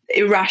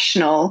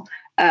irrational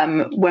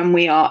when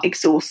we are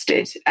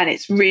exhausted, and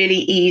it's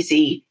really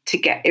easy to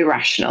get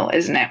irrational,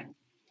 isn't it?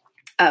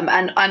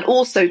 And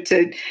also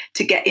to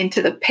get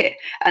into the pit.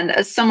 And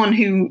as someone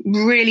who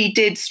really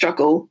did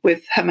struggle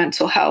with her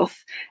mental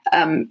health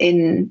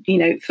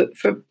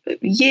for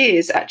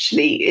years,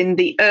 actually, in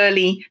the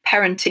early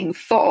parenting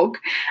fog,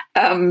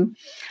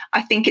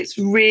 I think it's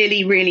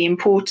really, really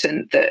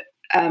important that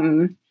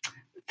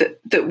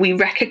that we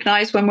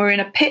recognize when we're in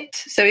a pit.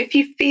 So if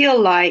you feel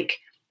like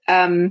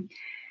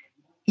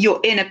you're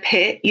in a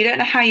pit, you don't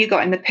know how you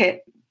got in the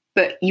pit,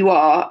 but you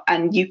are,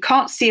 and you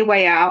can't see a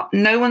way out.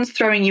 No one's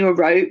throwing you a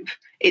rope.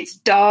 It's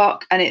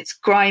dark and it's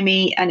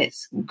grimy and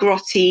it's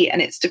grotty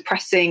and it's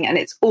depressing and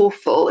it's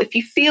awful. If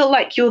you feel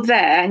like you're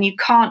there and you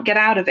can't get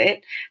out of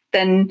it,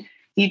 then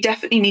you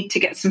definitely need to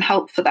get some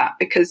help for that,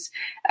 because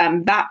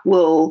that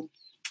will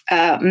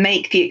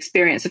make the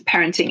experience of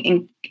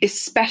parenting,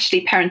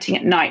 especially parenting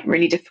at night,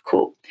 really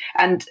difficult.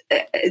 And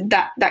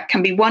that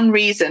can be one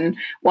reason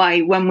why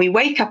when we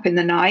wake up in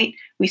the night,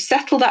 we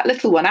settle that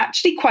little one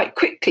actually quite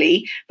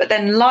quickly, but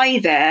then lie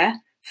there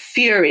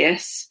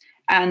furious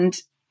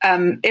and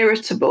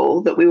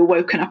irritable that we were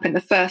woken up in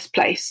the first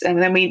place.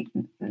 And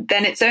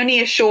then it's only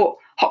a short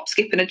hop,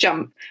 skip and a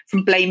jump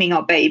from blaming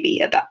our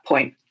baby at that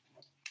point,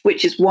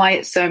 which is why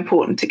it's so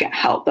important to get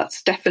help.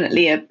 That's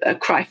definitely a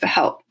cry for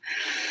help.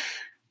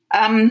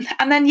 And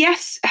then,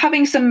 yes,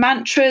 having some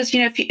mantras,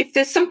 if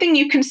there's something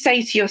you can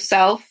say to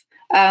yourself,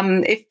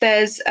 if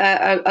there's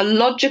a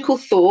logical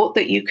thought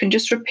that you can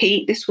just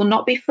repeat, this will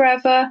not be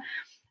forever.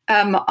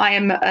 I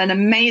am an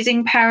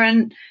amazing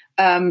parent.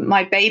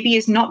 My baby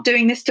is not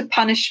doing this to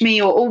punish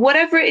me, or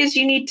whatever it is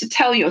you need to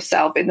tell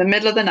yourself in the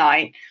middle of the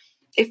night.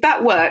 If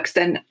that works,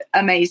 then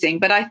amazing.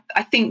 But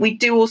I think we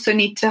do also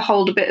need to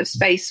hold a bit of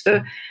space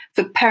for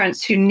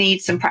parents who need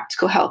some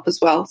practical help as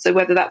well. So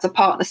whether that's a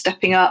partner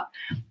stepping up,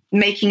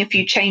 making a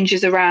few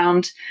changes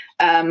around,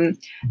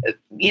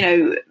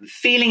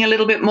 feeling a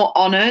little bit more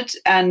honoured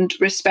and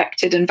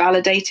respected and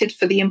validated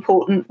for the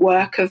important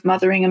work of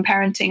mothering and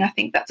parenting. I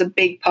think that's a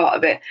big part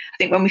of it. I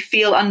think when we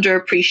feel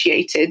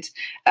underappreciated,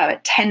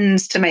 it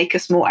tends to make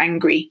us more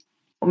angry.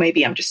 Or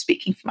maybe I'm just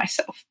speaking for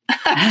myself.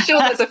 I'm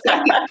sure there's a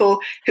few people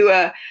who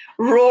are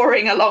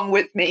roaring along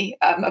with me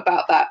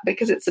about that,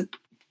 because it's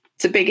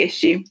a big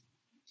issue.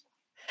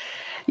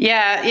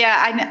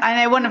 Yeah.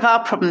 I know one of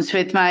our problems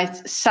with my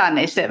son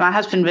is that my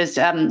husband was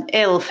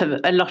ill for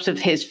a lot of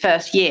his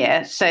first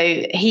year.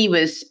 So he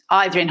was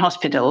either in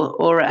hospital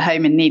or at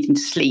home and needing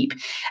to sleep.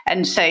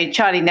 And so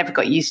Charlie never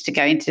got used to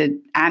going to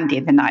Andy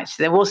in the night.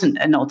 So there wasn't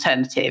an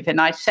alternative. And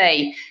I'd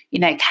say,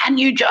 can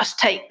you just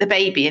take the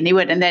baby? And he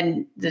would, and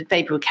then the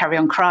baby would carry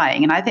on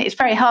crying. And I think it's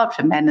very hard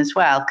for men as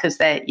well, because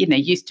they're,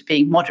 used to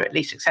being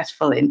moderately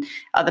successful in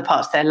other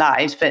parts of their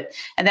lives.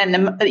 And then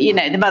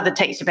the mother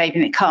takes the baby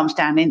and it calms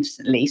down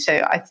instantly.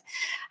 So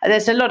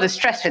there's a lot of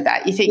stress with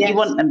that. You think you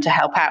want them to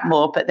help out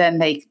more, but then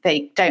they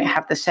don't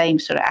have the same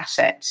sort of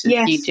assets as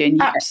you do.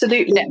 And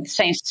absolutely. The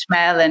same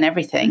smell and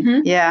everything.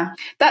 Mm-hmm. Yeah.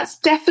 That's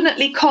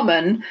definitely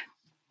common,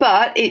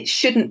 but it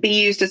shouldn't be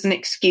used as an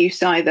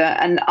excuse either.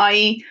 And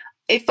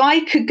if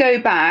I could go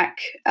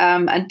back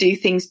and do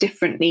things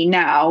differently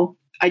now,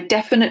 I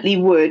definitely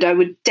would. I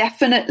would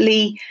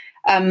definitely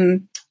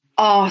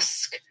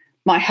ask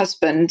my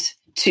husband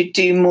to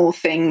do more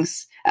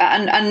things.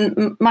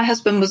 And my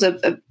husband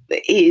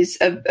is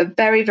a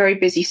very, very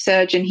busy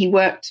surgeon. He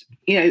worked,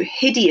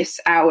 hideous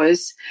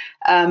hours,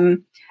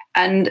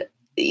 and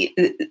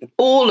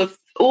all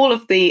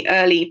of the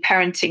early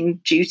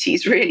parenting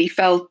duties really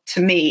fell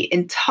to me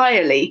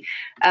entirely.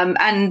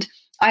 And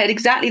I had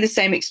exactly the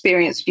same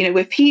experience.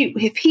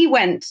 If he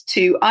went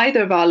to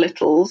either of our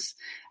littles,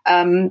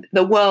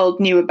 the world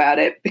knew about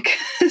it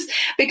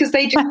because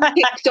they just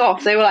kicked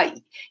off. They were like,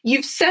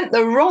 "You've sent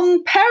the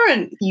wrong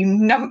parent, you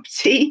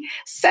numpty.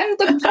 Send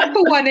the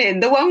proper one in,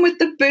 the one with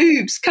the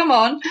boobs. Come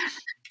on."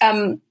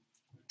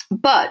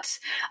 But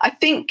I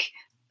think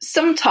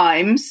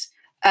sometimes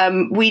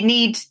we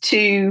need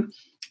to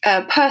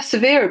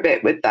persevere a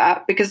bit with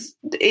that, because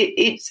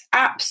it's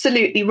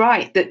absolutely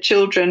right that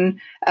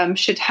children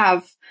should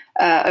have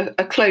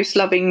a close,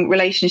 loving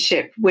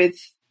relationship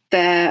with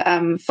their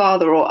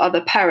father or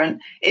other parent,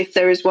 if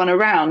there is one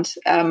around.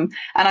 And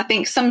I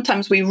think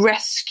sometimes we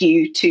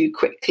rescue too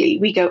quickly.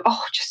 We go,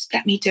 "Oh, just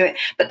let me do it."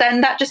 But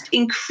then that just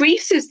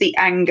increases the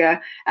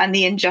anger and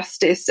the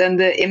injustice and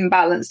the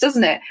imbalance,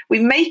 doesn't it? We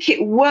make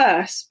it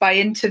worse by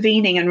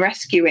intervening and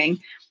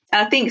rescuing.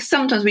 And I think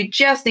sometimes we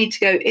just need to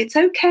go, "It's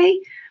okay.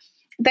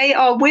 They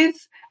are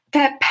with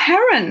their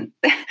parent.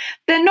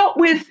 They're not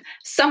with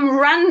some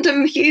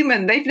random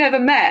human they've never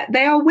met.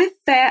 They are with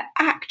their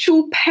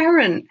actual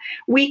parent.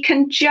 We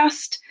can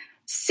just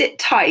sit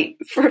tight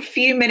for a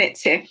few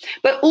minutes here."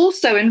 But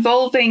also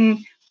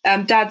involving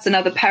dads and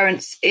other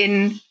parents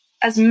in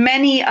as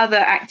many other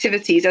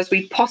activities as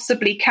we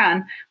possibly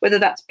can, whether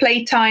that's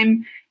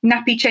playtime,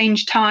 nappy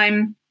change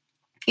time.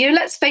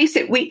 Let's face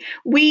it,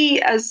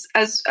 we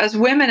as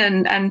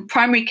women and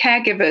primary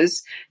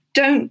caregivers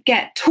don't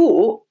get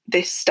taught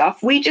this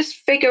stuff. We just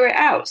figure it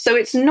out. So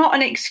it's not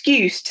an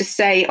excuse to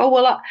say, "Oh,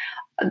 well,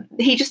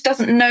 he just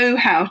doesn't know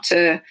how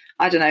to,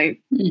 I don't know,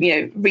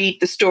 read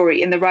the story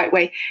in the right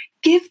way."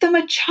 Give them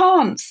a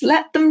chance.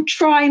 Let them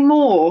try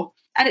more.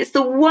 And it's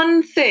the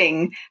one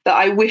thing that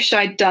I wish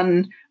I'd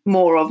done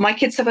more of. My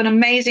kids have an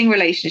amazing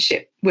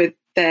relationship with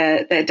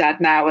their dad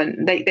now,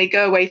 and they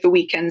go away for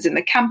weekends in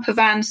the camper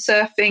van,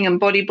 surfing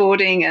and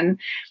bodyboarding, and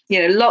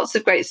lots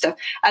of great stuff.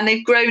 And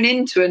they've grown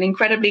into an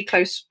incredibly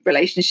close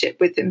relationship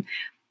with him.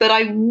 But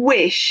I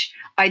wish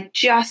I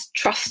just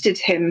trusted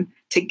him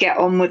to get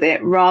on with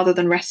it rather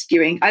than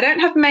rescuing. I don't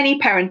have many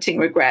parenting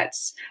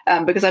regrets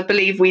because I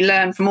believe we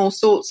learn from all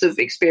sorts of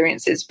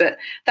experiences. But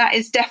that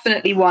is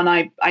definitely one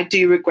I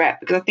do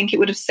regret, because I think it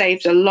would have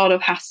saved a lot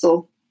of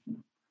hassle.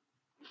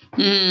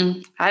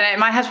 I know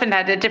my husband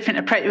had a different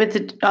approach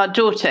with our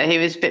daughter, who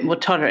was a bit more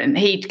tolerant.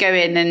 He'd go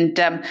in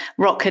and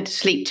rock her to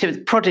sleep to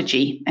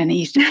Prodigy, and he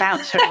used to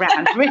bounce her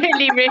around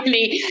really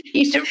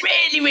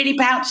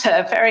bounce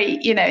her very,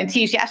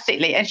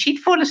 enthusiastically, and she'd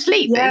fall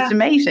asleep. Yeah. It was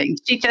amazing.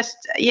 She just,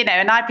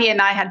 and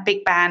I had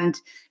big band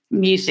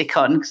music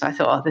on, because I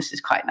thought, "Oh, this is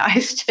quite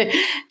nice to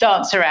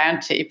dance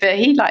around to." But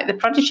he liked the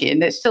Prodigy,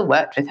 and it still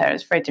worked with her.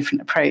 It's a very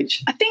different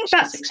approach. I think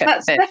that's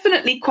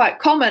definitely quite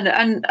common.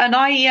 And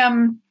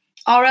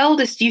our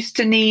eldest used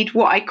to need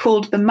what I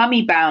called the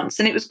mummy bounce,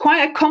 and it was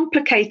quite a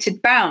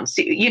complicated bounce.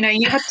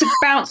 You had to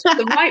bounce with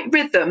the right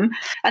rhythm,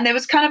 and there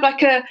was kind of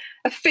like a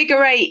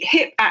figure eight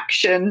hip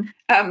action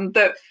and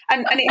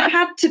it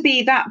had to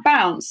be that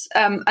bounce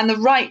and the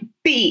right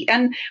beat.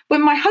 And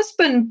when my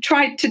husband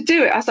tried to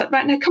do it, I was like,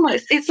 "Right, no, come on,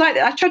 it's like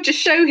that." I tried to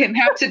show him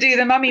how to do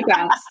the mummy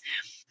bounce,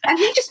 And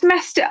he just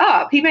messed it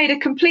up. He made a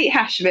complete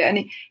hash of it,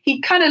 and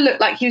he kind of looked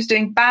like he was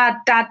doing bad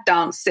dad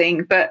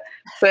dancing, but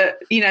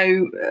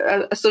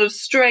a sort of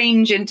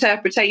strange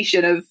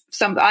interpretation of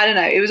some. I don't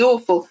know. It was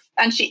awful,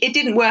 and it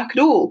didn't work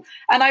at all.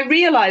 And I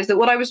realised that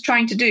what I was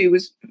trying to do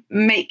was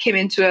make him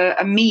into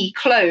a me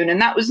clone,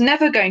 and that was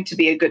never going to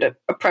be a good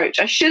approach.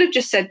 I should have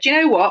just said, do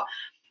you know what?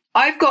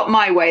 I've got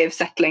my way of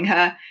settling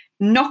her.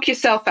 Knock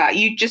yourself out.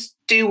 You just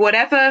do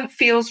whatever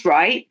feels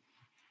right,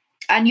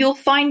 and you'll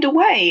find a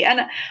way.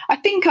 And I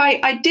think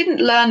I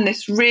didn't learn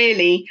this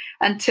really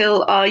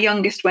until our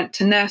youngest went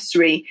to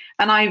nursery,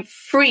 and I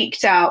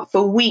freaked out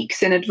for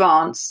weeks in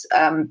advance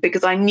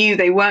because I knew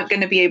they weren't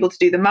going to be able to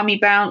do the mummy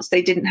bounce.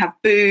 They didn't have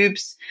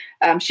boobs.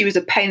 She was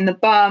a pain in the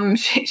bum.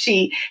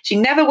 She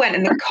never went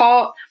in the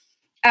cot.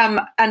 And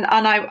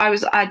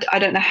I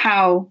don't know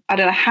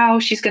how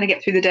she's going to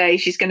get through the day.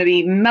 She's going to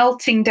be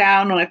melting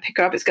down when I pick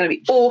her up. It's going to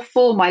be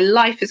awful. My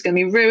life is going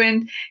to be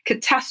ruined,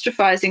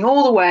 catastrophizing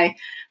all the way.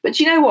 But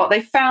you know what?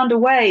 They found a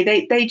way.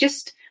 They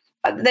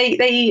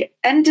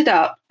ended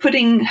up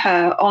putting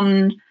her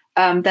on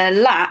their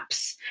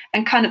laps,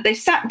 and they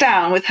sat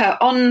down with her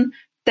on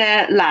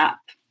their lap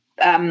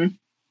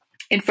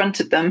in front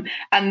of them,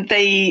 and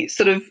they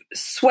sort of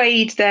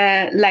swayed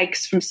their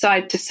legs from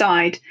side to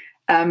side.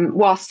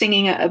 While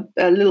singing a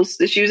little,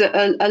 she was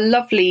a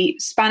lovely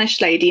Spanish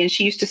lady, and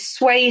she used to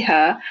sway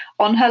her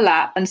on her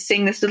lap and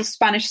sing this little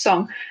Spanish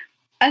song.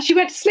 And she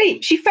went to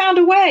sleep. She found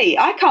a way.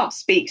 I can't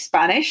speak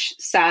Spanish,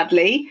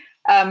 sadly.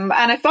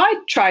 And if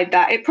I'd tried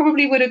that, it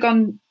probably would have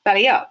gone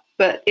belly up,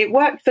 but it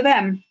worked for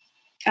them.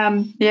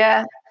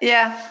 Yeah.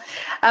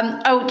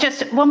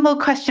 Just one more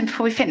question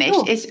before we finish.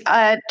 Sure. Is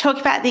talk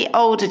about the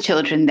older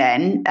children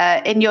then.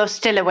 In your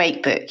Still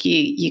Awake book,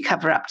 you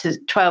cover up to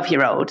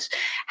 12-year-olds.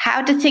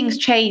 How do things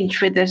change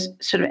with the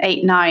sort of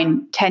 8,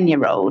 9,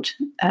 10-year-old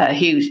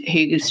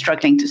who's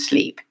struggling to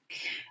sleep?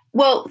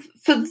 Well,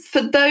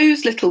 for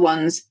those little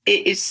ones,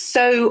 it is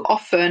so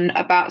often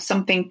about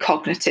something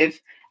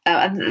cognitive.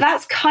 And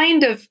that's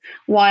kind of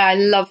why I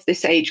love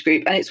this age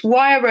group. And it's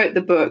why I wrote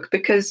the book,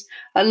 because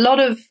a lot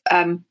of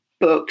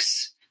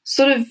books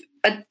sort of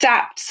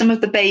adapt some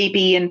of the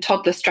baby and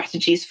toddler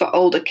strategies for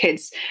older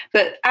kids.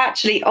 But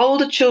actually,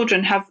 older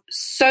children have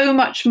so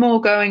much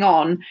more going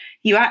on.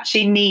 You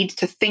actually need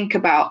to think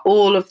about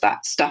all of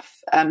that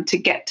stuff to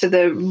get to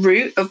the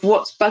root of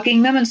what's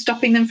bugging them and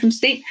stopping them from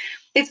sleep.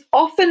 It's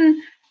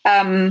often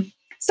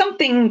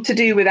something to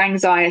do with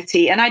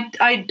anxiety. And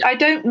I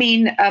don't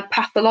mean a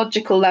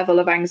pathological level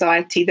of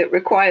anxiety that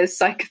requires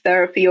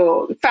psychotherapy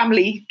or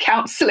family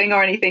counselling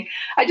or anything.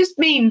 I just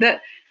mean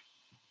that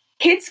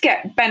kids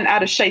get bent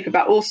out of shape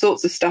about all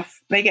sorts of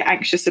stuff. They get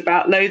anxious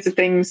about loads of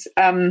things.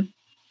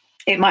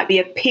 It might be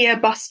a peer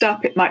bust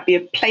up. It might be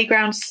a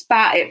playground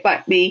spat. It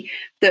might be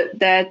that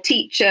their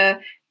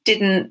teacher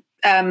didn't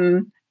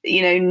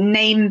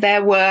name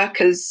their work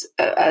as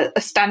a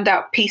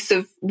standout piece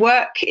of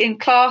work in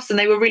class, and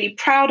they were really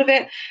proud of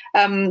it.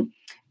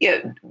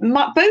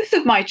 Both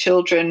of my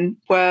children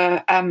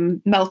were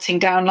melting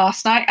down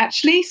last night,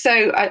 actually.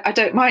 So I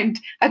don't mind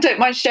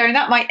sharing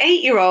that. My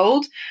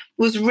 8-year-old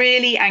was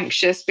really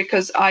anxious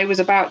because I was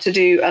about to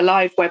do a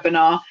live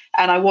webinar,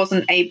 and I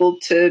wasn't able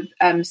to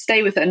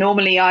stay with her.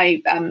 Normally,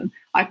 I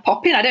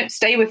pop in. I don't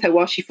stay with her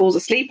while she falls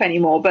asleep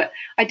anymore, but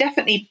I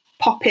definitely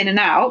pop in and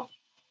out.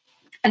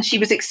 And she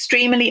was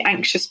extremely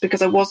anxious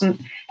because I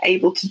wasn't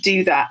able to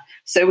do that.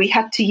 So we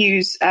had to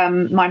use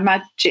my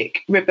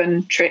magic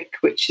ribbon trick,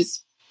 which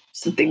is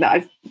something that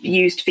I've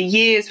used for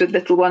years with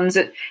little ones.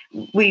 That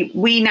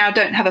we now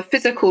don't have a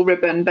physical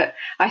ribbon, but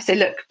I say,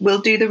 look,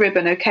 we'll do the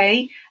ribbon,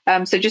 okay?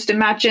 So just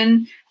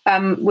imagine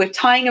we're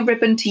tying a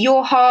ribbon to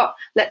your heart.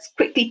 Let's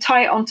quickly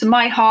tie it onto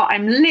my heart.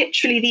 I'm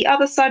literally the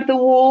other side of the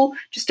wall.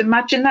 Just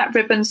imagine that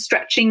ribbon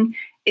stretching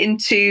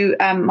into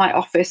my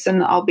office,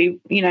 and I'll be,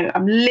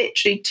 I'm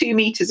literally 2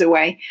 meters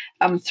away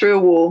through a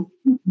wall.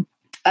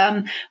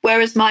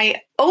 Whereas my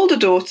older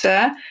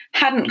daughter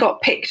hadn't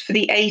got picked for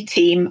the A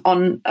team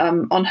on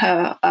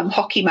her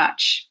hockey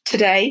match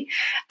today.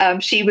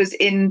 She was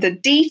in the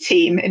D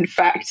team, in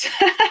fact.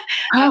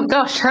 Oh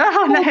gosh!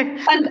 Oh, no.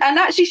 And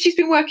actually, she's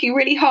been working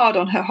really hard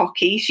on her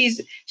hockey.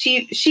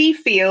 She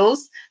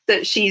feels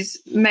that she's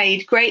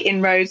made great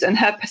inroads, and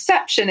her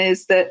perception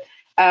is that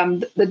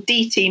the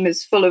D team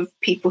is full of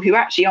people who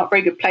actually aren't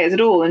very good players at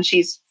all, and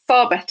she's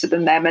far better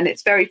than them, and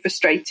it's very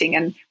frustrating.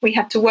 And we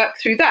had to work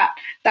through that.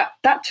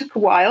 That took a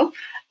while,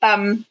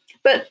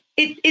 but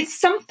it's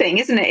something,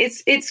 isn't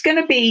it? It's going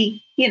to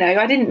be,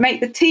 I didn't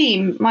make the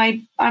team.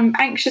 I'm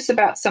anxious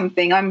about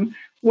something. I'm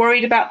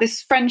worried about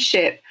this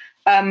friendship.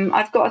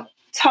 I've got a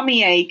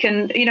tummy ache,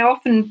 and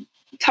often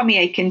tummy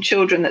ache in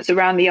children that's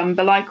around the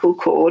umbilical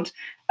cord.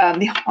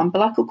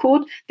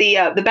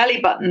 The belly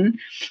button.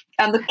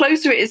 And the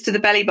closer it is to the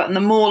belly button,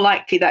 the more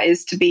likely that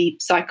is to be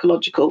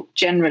psychological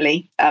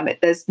generally.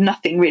 There's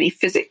nothing really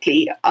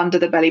physically under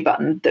the belly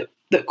button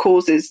that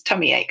causes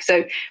tummy ache.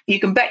 So you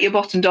can bet your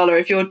bottom dollar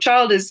if your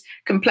child is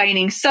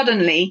complaining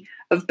suddenly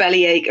of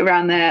belly ache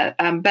around their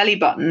belly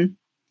button,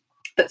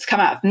 that's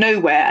come out of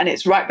nowhere and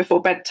it's right before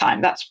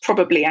bedtime, that's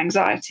probably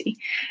anxiety.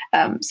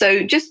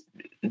 So just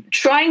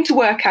trying to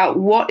work out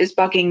what is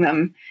bugging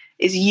them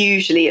is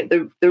usually at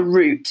the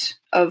root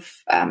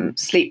of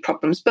sleep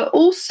problems, but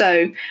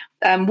also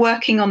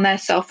working on their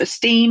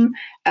self-esteem,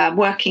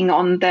 working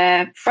on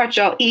their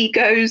fragile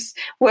egos,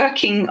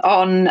 working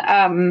on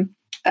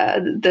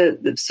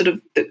the sort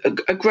of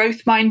a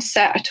growth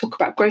mindset. I talk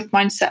about growth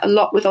mindset a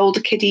lot with older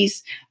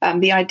kiddies.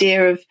 The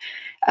idea of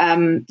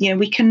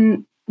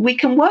we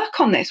can work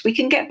on this. We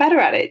can get better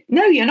at it.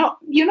 No, you're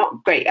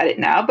not great at it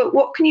now, but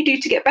what can you do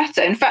to get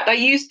better? In fact, I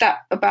used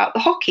that about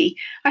the hockey.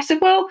 I said,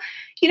 well,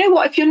 you know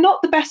what? If you're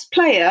not the best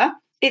player,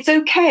 it's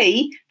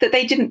okay that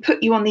they didn't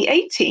put you on the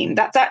A team.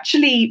 That's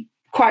actually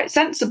quite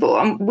sensible.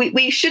 And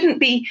we shouldn't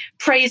be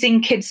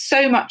praising kids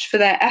so much for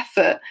their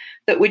effort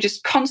that we're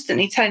just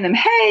constantly telling them,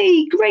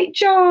 hey, great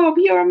job,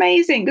 you're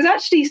amazing. Because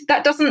actually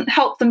that doesn't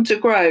help them to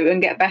grow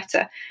and get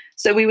better.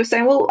 So we were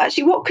saying, well,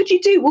 actually, what could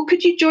you do? Well,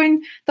 could you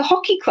join the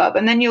hockey club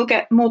and then you'll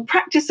get more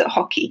practice at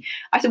hockey?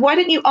 I said, why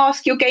don't you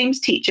ask your games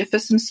teacher for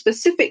some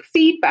specific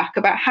feedback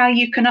about how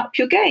you can up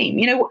your game?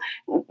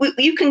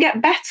 You can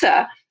get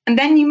better and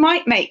then you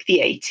might make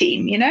the A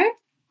team,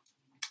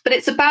 But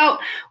it's about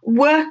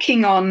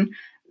working on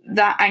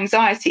that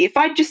anxiety. If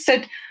I just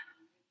said,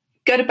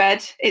 go to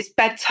bed, it's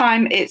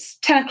bedtime, it's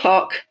 10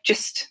 o'clock,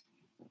 just,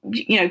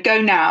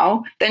 go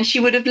now, then she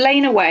would have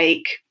lain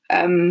awake,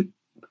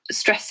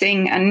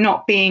 stressing and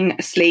not being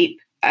asleep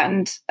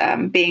and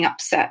being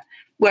upset.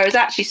 Whereas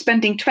actually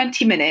spending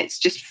 20 minutes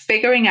just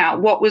figuring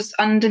out what was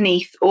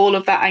underneath all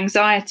of that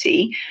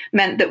anxiety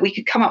meant that we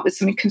could come up with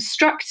something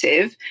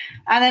constructive,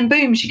 and then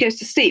boom, she goes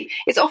to sleep.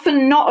 It's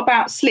often not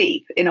about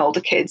sleep in older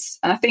kids.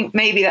 And I think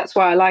maybe that's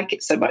why I like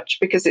it so much,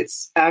 because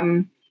it's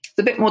a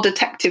bit more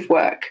detective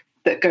work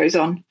that goes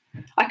on.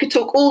 I could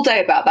talk all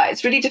day about that.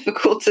 It's really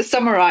difficult to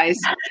summarize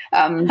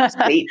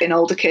sleep in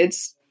older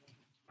kids.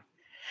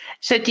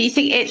 So do you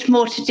think it's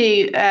more to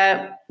do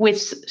with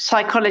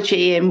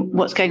psychology and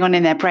what's going on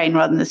in their brain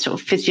rather than the sort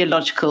of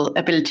physiological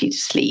ability to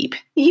sleep?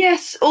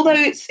 Yes, although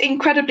it's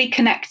incredibly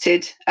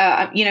connected,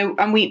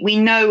 and we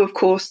know, of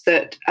course,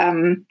 that,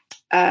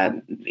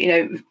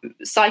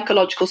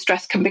 psychological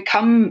stress can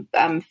become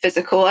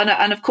physical.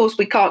 And of course,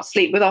 we can't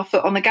sleep with our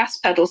foot on the gas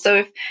pedal.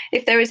 So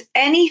if there is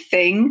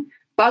anything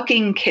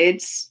bugging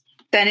kids,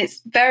 then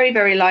it's very,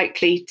 very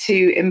likely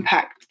to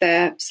impact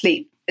their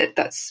sleep.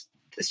 It's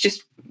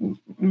just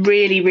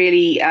really,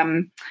 really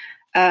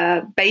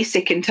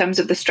basic in terms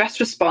of the stress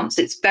response.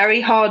 It's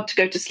very hard to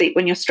go to sleep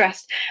when you're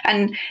stressed.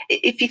 And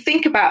if you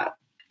think about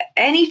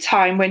any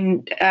time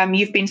when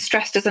you've been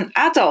stressed as an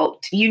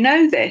adult, you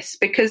know this,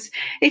 because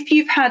if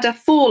you've had a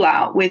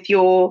fallout with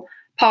your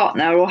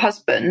partner or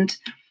husband,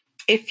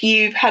 if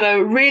you've had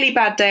a really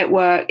bad day at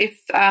work,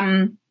 if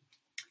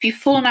you've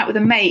fallen out with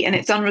a mate and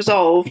it's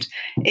unresolved,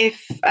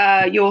 if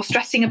you're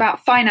stressing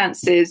about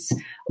finances,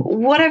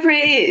 whatever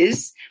it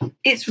is,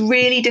 it's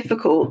really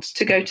difficult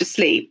to go to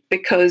sleep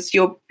because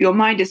your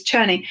mind is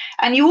churning.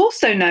 And you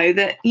also know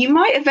that you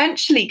might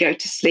eventually go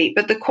to sleep,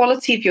 but the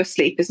quality of your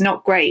sleep is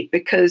not great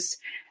because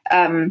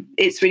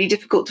it's really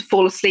difficult to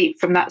fall asleep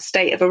from that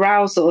state of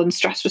arousal and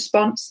stress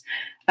response.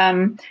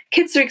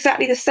 Kids are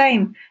exactly the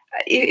same.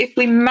 If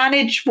we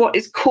manage what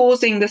is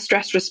causing the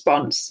stress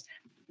response,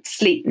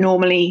 sleep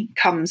normally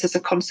comes as a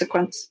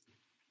consequence.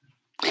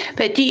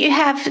 But do you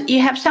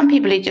have some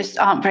people who just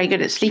aren't very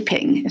good at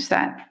sleeping? Is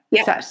that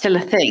still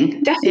a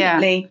thing?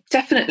 Definitely.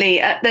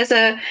 There's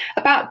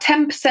about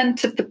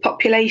 10% of the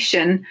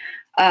population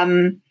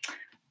are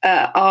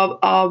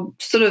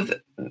sort of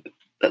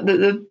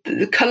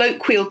the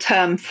colloquial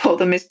term for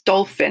them is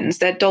dolphins.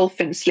 They're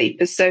dolphin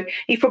sleepers. So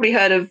you've probably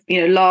heard of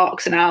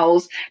larks and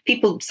owls.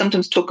 People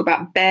sometimes talk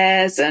about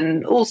bears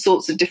and all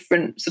sorts of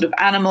different sort of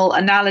animal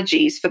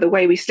analogies for the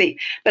way we sleep.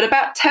 But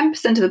about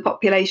 10% of the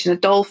population are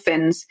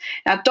dolphins.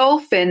 Now,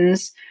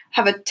 dolphins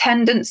have a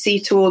tendency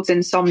towards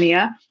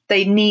insomnia.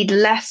 They need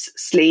less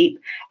sleep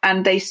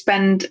and they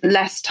spend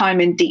less time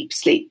in deep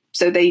sleep.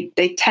 So they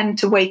tend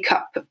to wake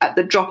up at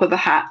the drop of a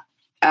hat.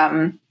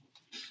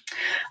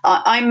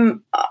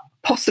 I'm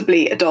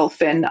possibly a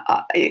dolphin.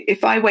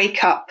 If I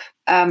wake up,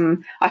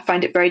 I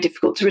find it very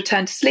difficult to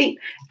return to sleep.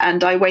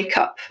 And I wake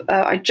up,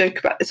 I joke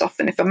about this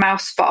often, if a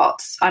mouse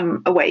farts,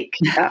 I'm awake.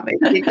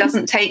 It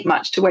doesn't take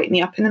much to wake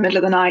me up in the middle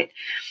of the night.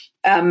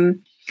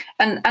 And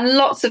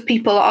lots of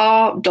people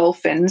are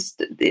dolphins.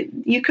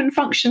 You can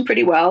function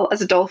pretty well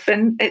as a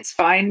dolphin. It's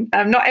fine.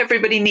 Not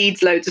everybody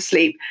needs loads of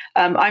sleep.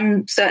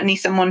 I'm certainly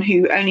someone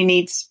who only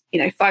needs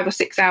 5 or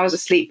 6 hours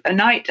of sleep a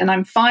night, and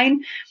I'm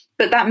fine.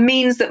 But that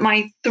means that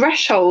my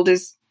threshold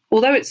is,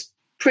 although it's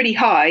pretty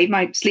high,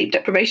 my sleep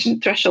deprivation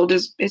threshold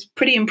is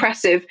pretty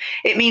impressive.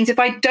 It means if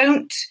I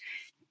don't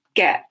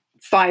get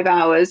 5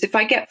 hours, if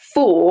I get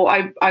 4,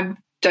 I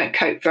don't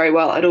cope very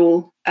well at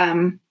all.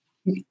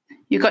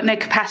 You've got no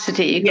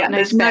capacity. You've got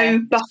there's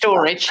no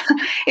storage.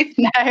 If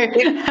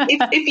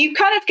you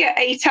kind of get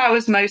 8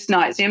 hours most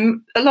nights,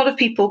 a lot of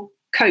people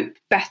cope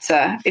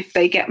better if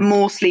they get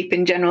more sleep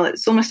in general.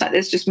 It's almost like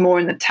there's just more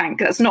in the tank.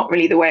 That's not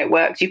really the way it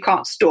works. You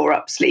can't store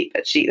up sleep,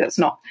 actually. It's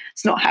not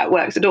how it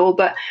works at all.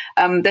 But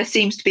there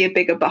seems to be a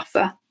bigger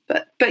buffer.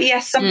 But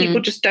yes, some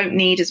people just don't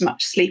need as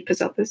much sleep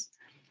as others.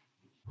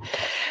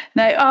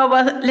 No. Oh,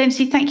 well,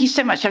 Lindsay, thank you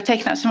so much. I've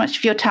taken up so much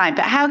of your time.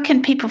 But how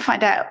can people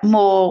find out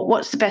more?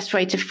 What's the best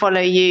way to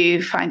follow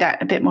you, find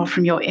out a bit more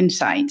from your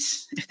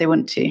insights if they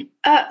want to?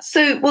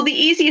 The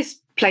easiest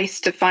place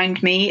to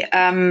find me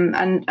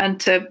and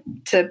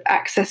to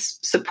access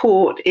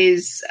support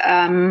is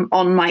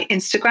on my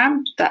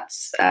Instagram.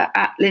 That's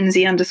at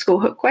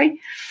Lindsay_Hookway.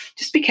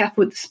 Just be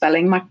careful with the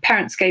spelling. My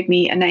parents gave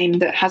me a name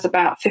that has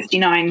about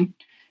 59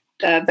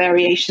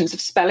 variations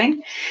of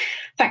spelling.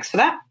 Thanks for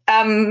that.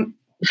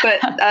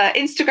 But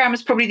Instagram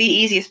is probably the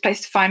easiest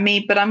place to find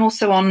me, but I'm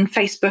also on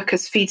Facebook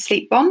as Feed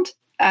Sleep Bond.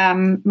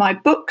 My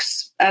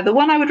books, the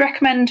one I would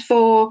recommend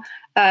for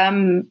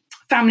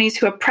families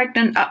who are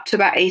pregnant up to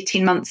about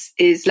 18 months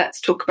is Let's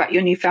Talk About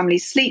Your New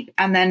Family's Sleep.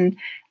 And then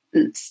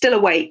Still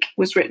Awake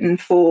was written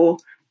for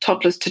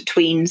toddlers to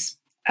tweens.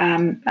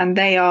 And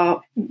they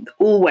are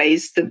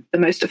always the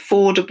most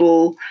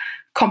affordable,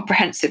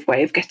 comprehensive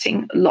way of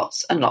getting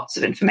lots and lots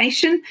of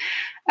information.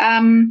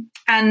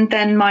 And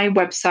then my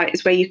website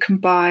is where you can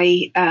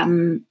buy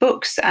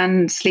books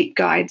and sleep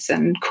guides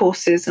and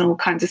courses and all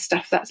kinds of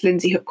stuff. That's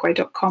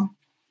lindsayhookway.com.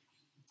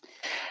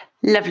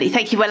 Lovely.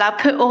 Thank you. Well, I'll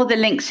put all the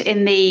links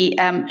in the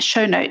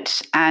show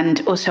notes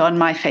and also on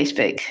my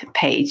Facebook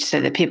page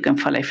so that people can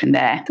follow from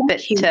there.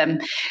 Thank you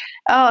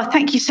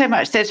so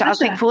much. I'll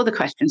think for all the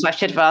questions I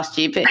should have asked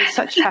you, but it's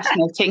such a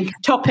fascinating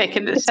topic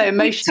and it's so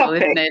emotional,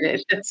 isn't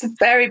it? It's a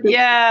very big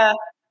topic.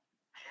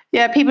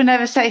 Yeah, people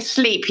never say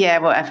sleep. Yeah,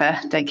 whatever.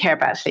 Don't care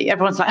about sleep.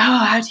 Everyone's like, oh,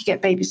 how do you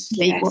get babies to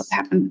sleep? Yes. What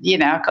happened?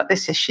 I've got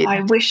this issue.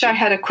 I wish I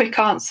had a quick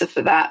answer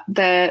for that.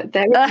 There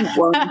isn't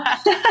one.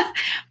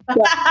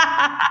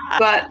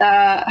 but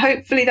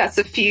hopefully that's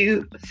a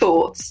few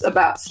thoughts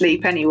about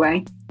sleep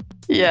anyway.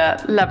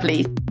 Yeah,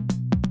 lovely.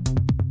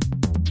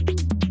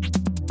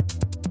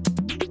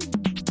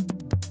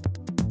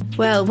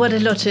 Well, what a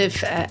lot of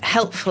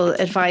helpful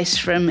advice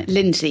from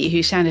Lindsay,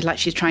 who sounded like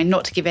she's trying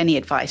not to give any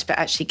advice, but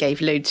actually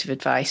gave loads of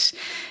advice.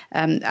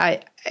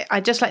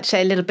 I'd just like to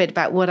say a little bit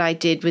about what I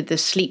did with the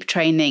sleep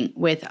training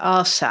with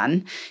our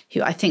son,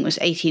 who I think was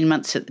 18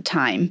 months at the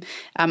time.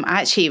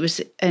 It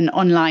was an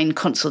online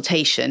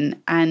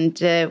consultation, and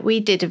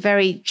we did a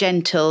very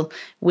gentle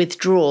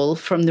withdrawal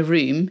from the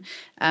room.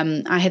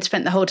 I had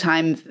spent the whole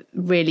time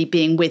really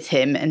being with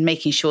him and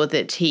making sure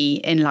that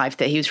he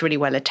was really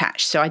well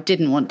attached. So I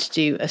didn't want to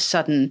do a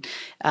sudden,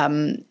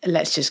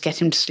 let's just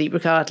get him to sleep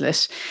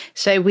regardless.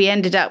 So we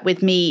ended up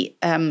with me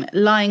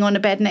lying on a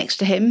bed next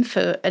to him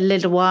for a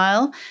little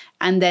while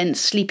and then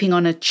sitting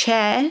on a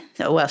chair,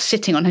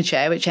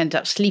 which ended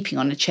up sleeping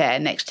on a chair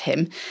next to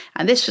him.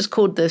 And this was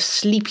called the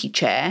sleepy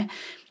chair.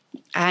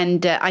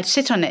 And I'd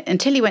sit on it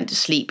until he went to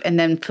sleep, and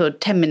then for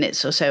 10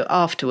 minutes or so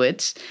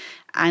afterwards.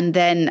 And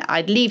then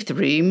I'd leave the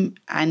room,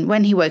 and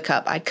when he woke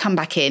up, I'd come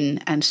back in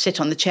and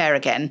sit on the chair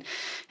again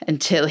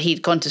until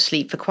he'd gone to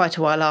sleep for quite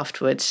a while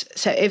afterwards.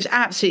 So it was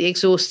absolutely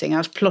exhausting. I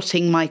was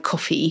plotting my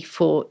coffee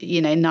for,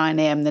 9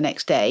 a.m. the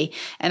next day.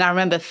 And I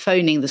remember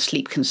phoning the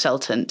sleep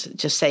consultant,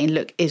 just saying,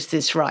 look, is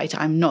this right?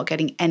 I'm not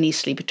getting any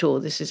sleep at all.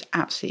 This is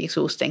absolutely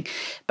exhausting.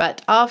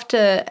 But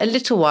after a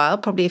little while,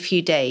 probably a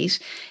few days,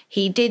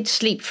 he did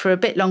sleep for a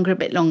bit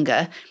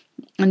longer.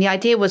 And the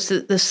idea was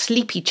that the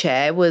sleepy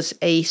chair was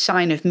a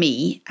sign of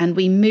me, and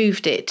we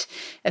moved it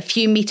a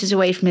few meters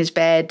away from his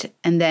bed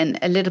and then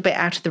a little bit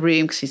out of the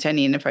room because he's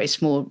only in a very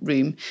small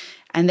room.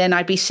 And then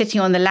I'd be sitting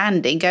on the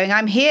landing going,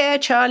 I'm here,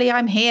 Charlie,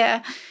 I'm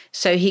here.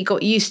 So he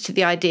got used to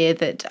the idea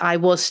that I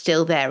was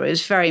still there. It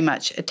was very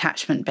much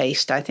attachment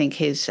based, I think,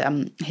 his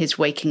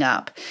waking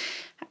up.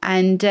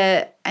 And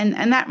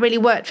that really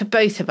worked for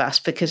both of us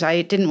because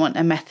I didn't want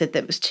a method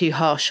that was too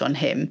harsh on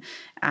him.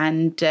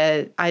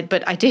 But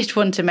I did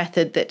want a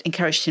method that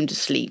encouraged him to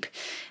sleep.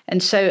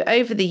 And so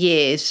over the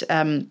years,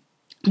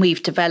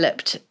 we've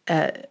developed,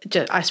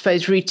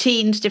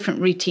 different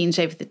routines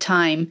over the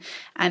time.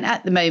 And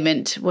at the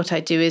moment, what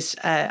I do is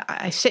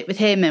I sit with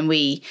him and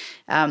we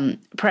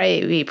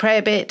pray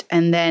a bit.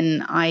 And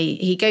then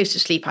he goes to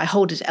sleep. I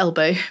hold his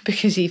elbow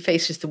because he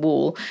faces the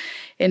wall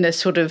in a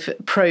sort of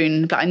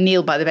prone, but I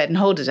kneel by the bed and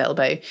hold his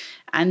elbow.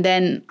 And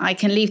then I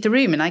can leave the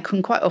room, and I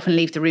can quite often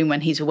leave the room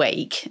when he's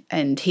awake,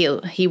 and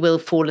he will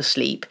fall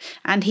asleep.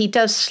 And he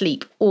does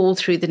sleep all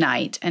through the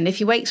night. And if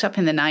he wakes up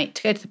in the night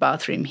to go to the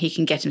bathroom, he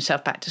can get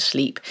himself back to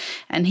sleep.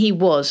 And he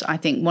was, I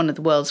think, one of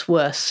the world's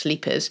worst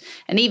sleepers.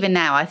 And even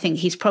now, I think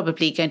he's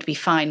probably going to be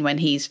fine when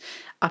he's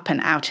up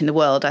and out in the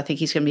world. I think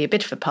he's going to be a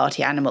bit of a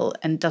party animal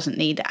and doesn't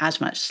need as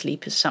much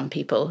sleep as some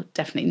people,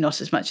 definitely not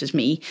as much as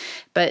me,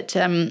 but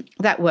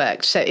that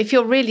worked. So if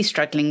you're really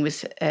struggling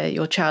with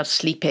your child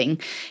sleeping,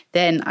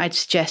 then I'd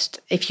suggest,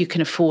 if you can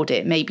afford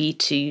it, maybe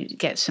to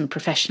get some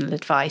professional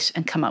advice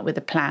and come up with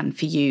a plan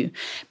for you.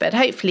 But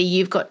hopefully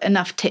you've got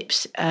enough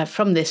tips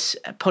from this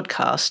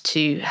podcast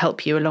to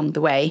help you along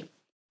the way.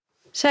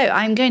 So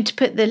I'm going to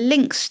put the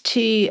links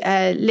to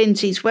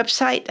Lindsay's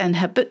website and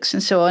her books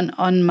and so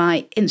on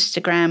my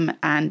Instagram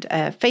and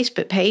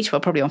Facebook page.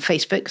 Well, probably on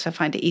Facebook because I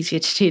find it easier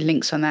to do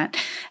links on that.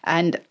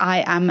 And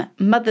I am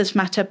Mothers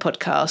Matter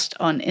Podcast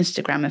on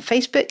Instagram and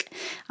Facebook.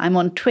 I'm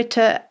on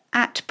Twitter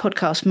at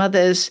Podcast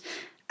Mothers.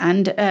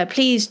 And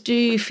please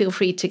do feel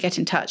free to get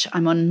in touch.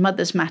 I'm on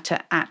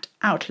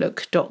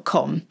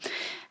mothersmatter@outlook.com.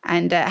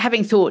 And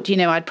having thought,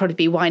 I'd probably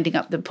be winding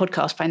up the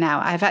podcast by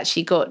now, I've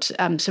actually got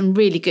some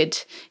really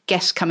good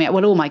guests coming up.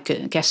 Well, all my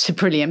good guests are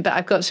brilliant, but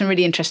I've got some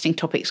really interesting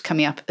topics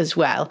coming up as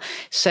well.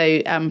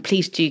 So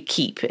please do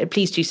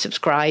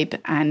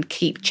subscribe and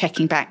keep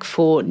checking back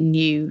for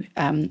new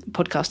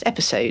podcast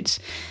episodes.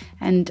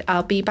 And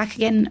I'll be back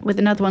again with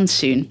another one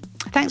soon.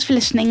 Thanks for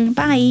listening.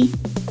 Bye.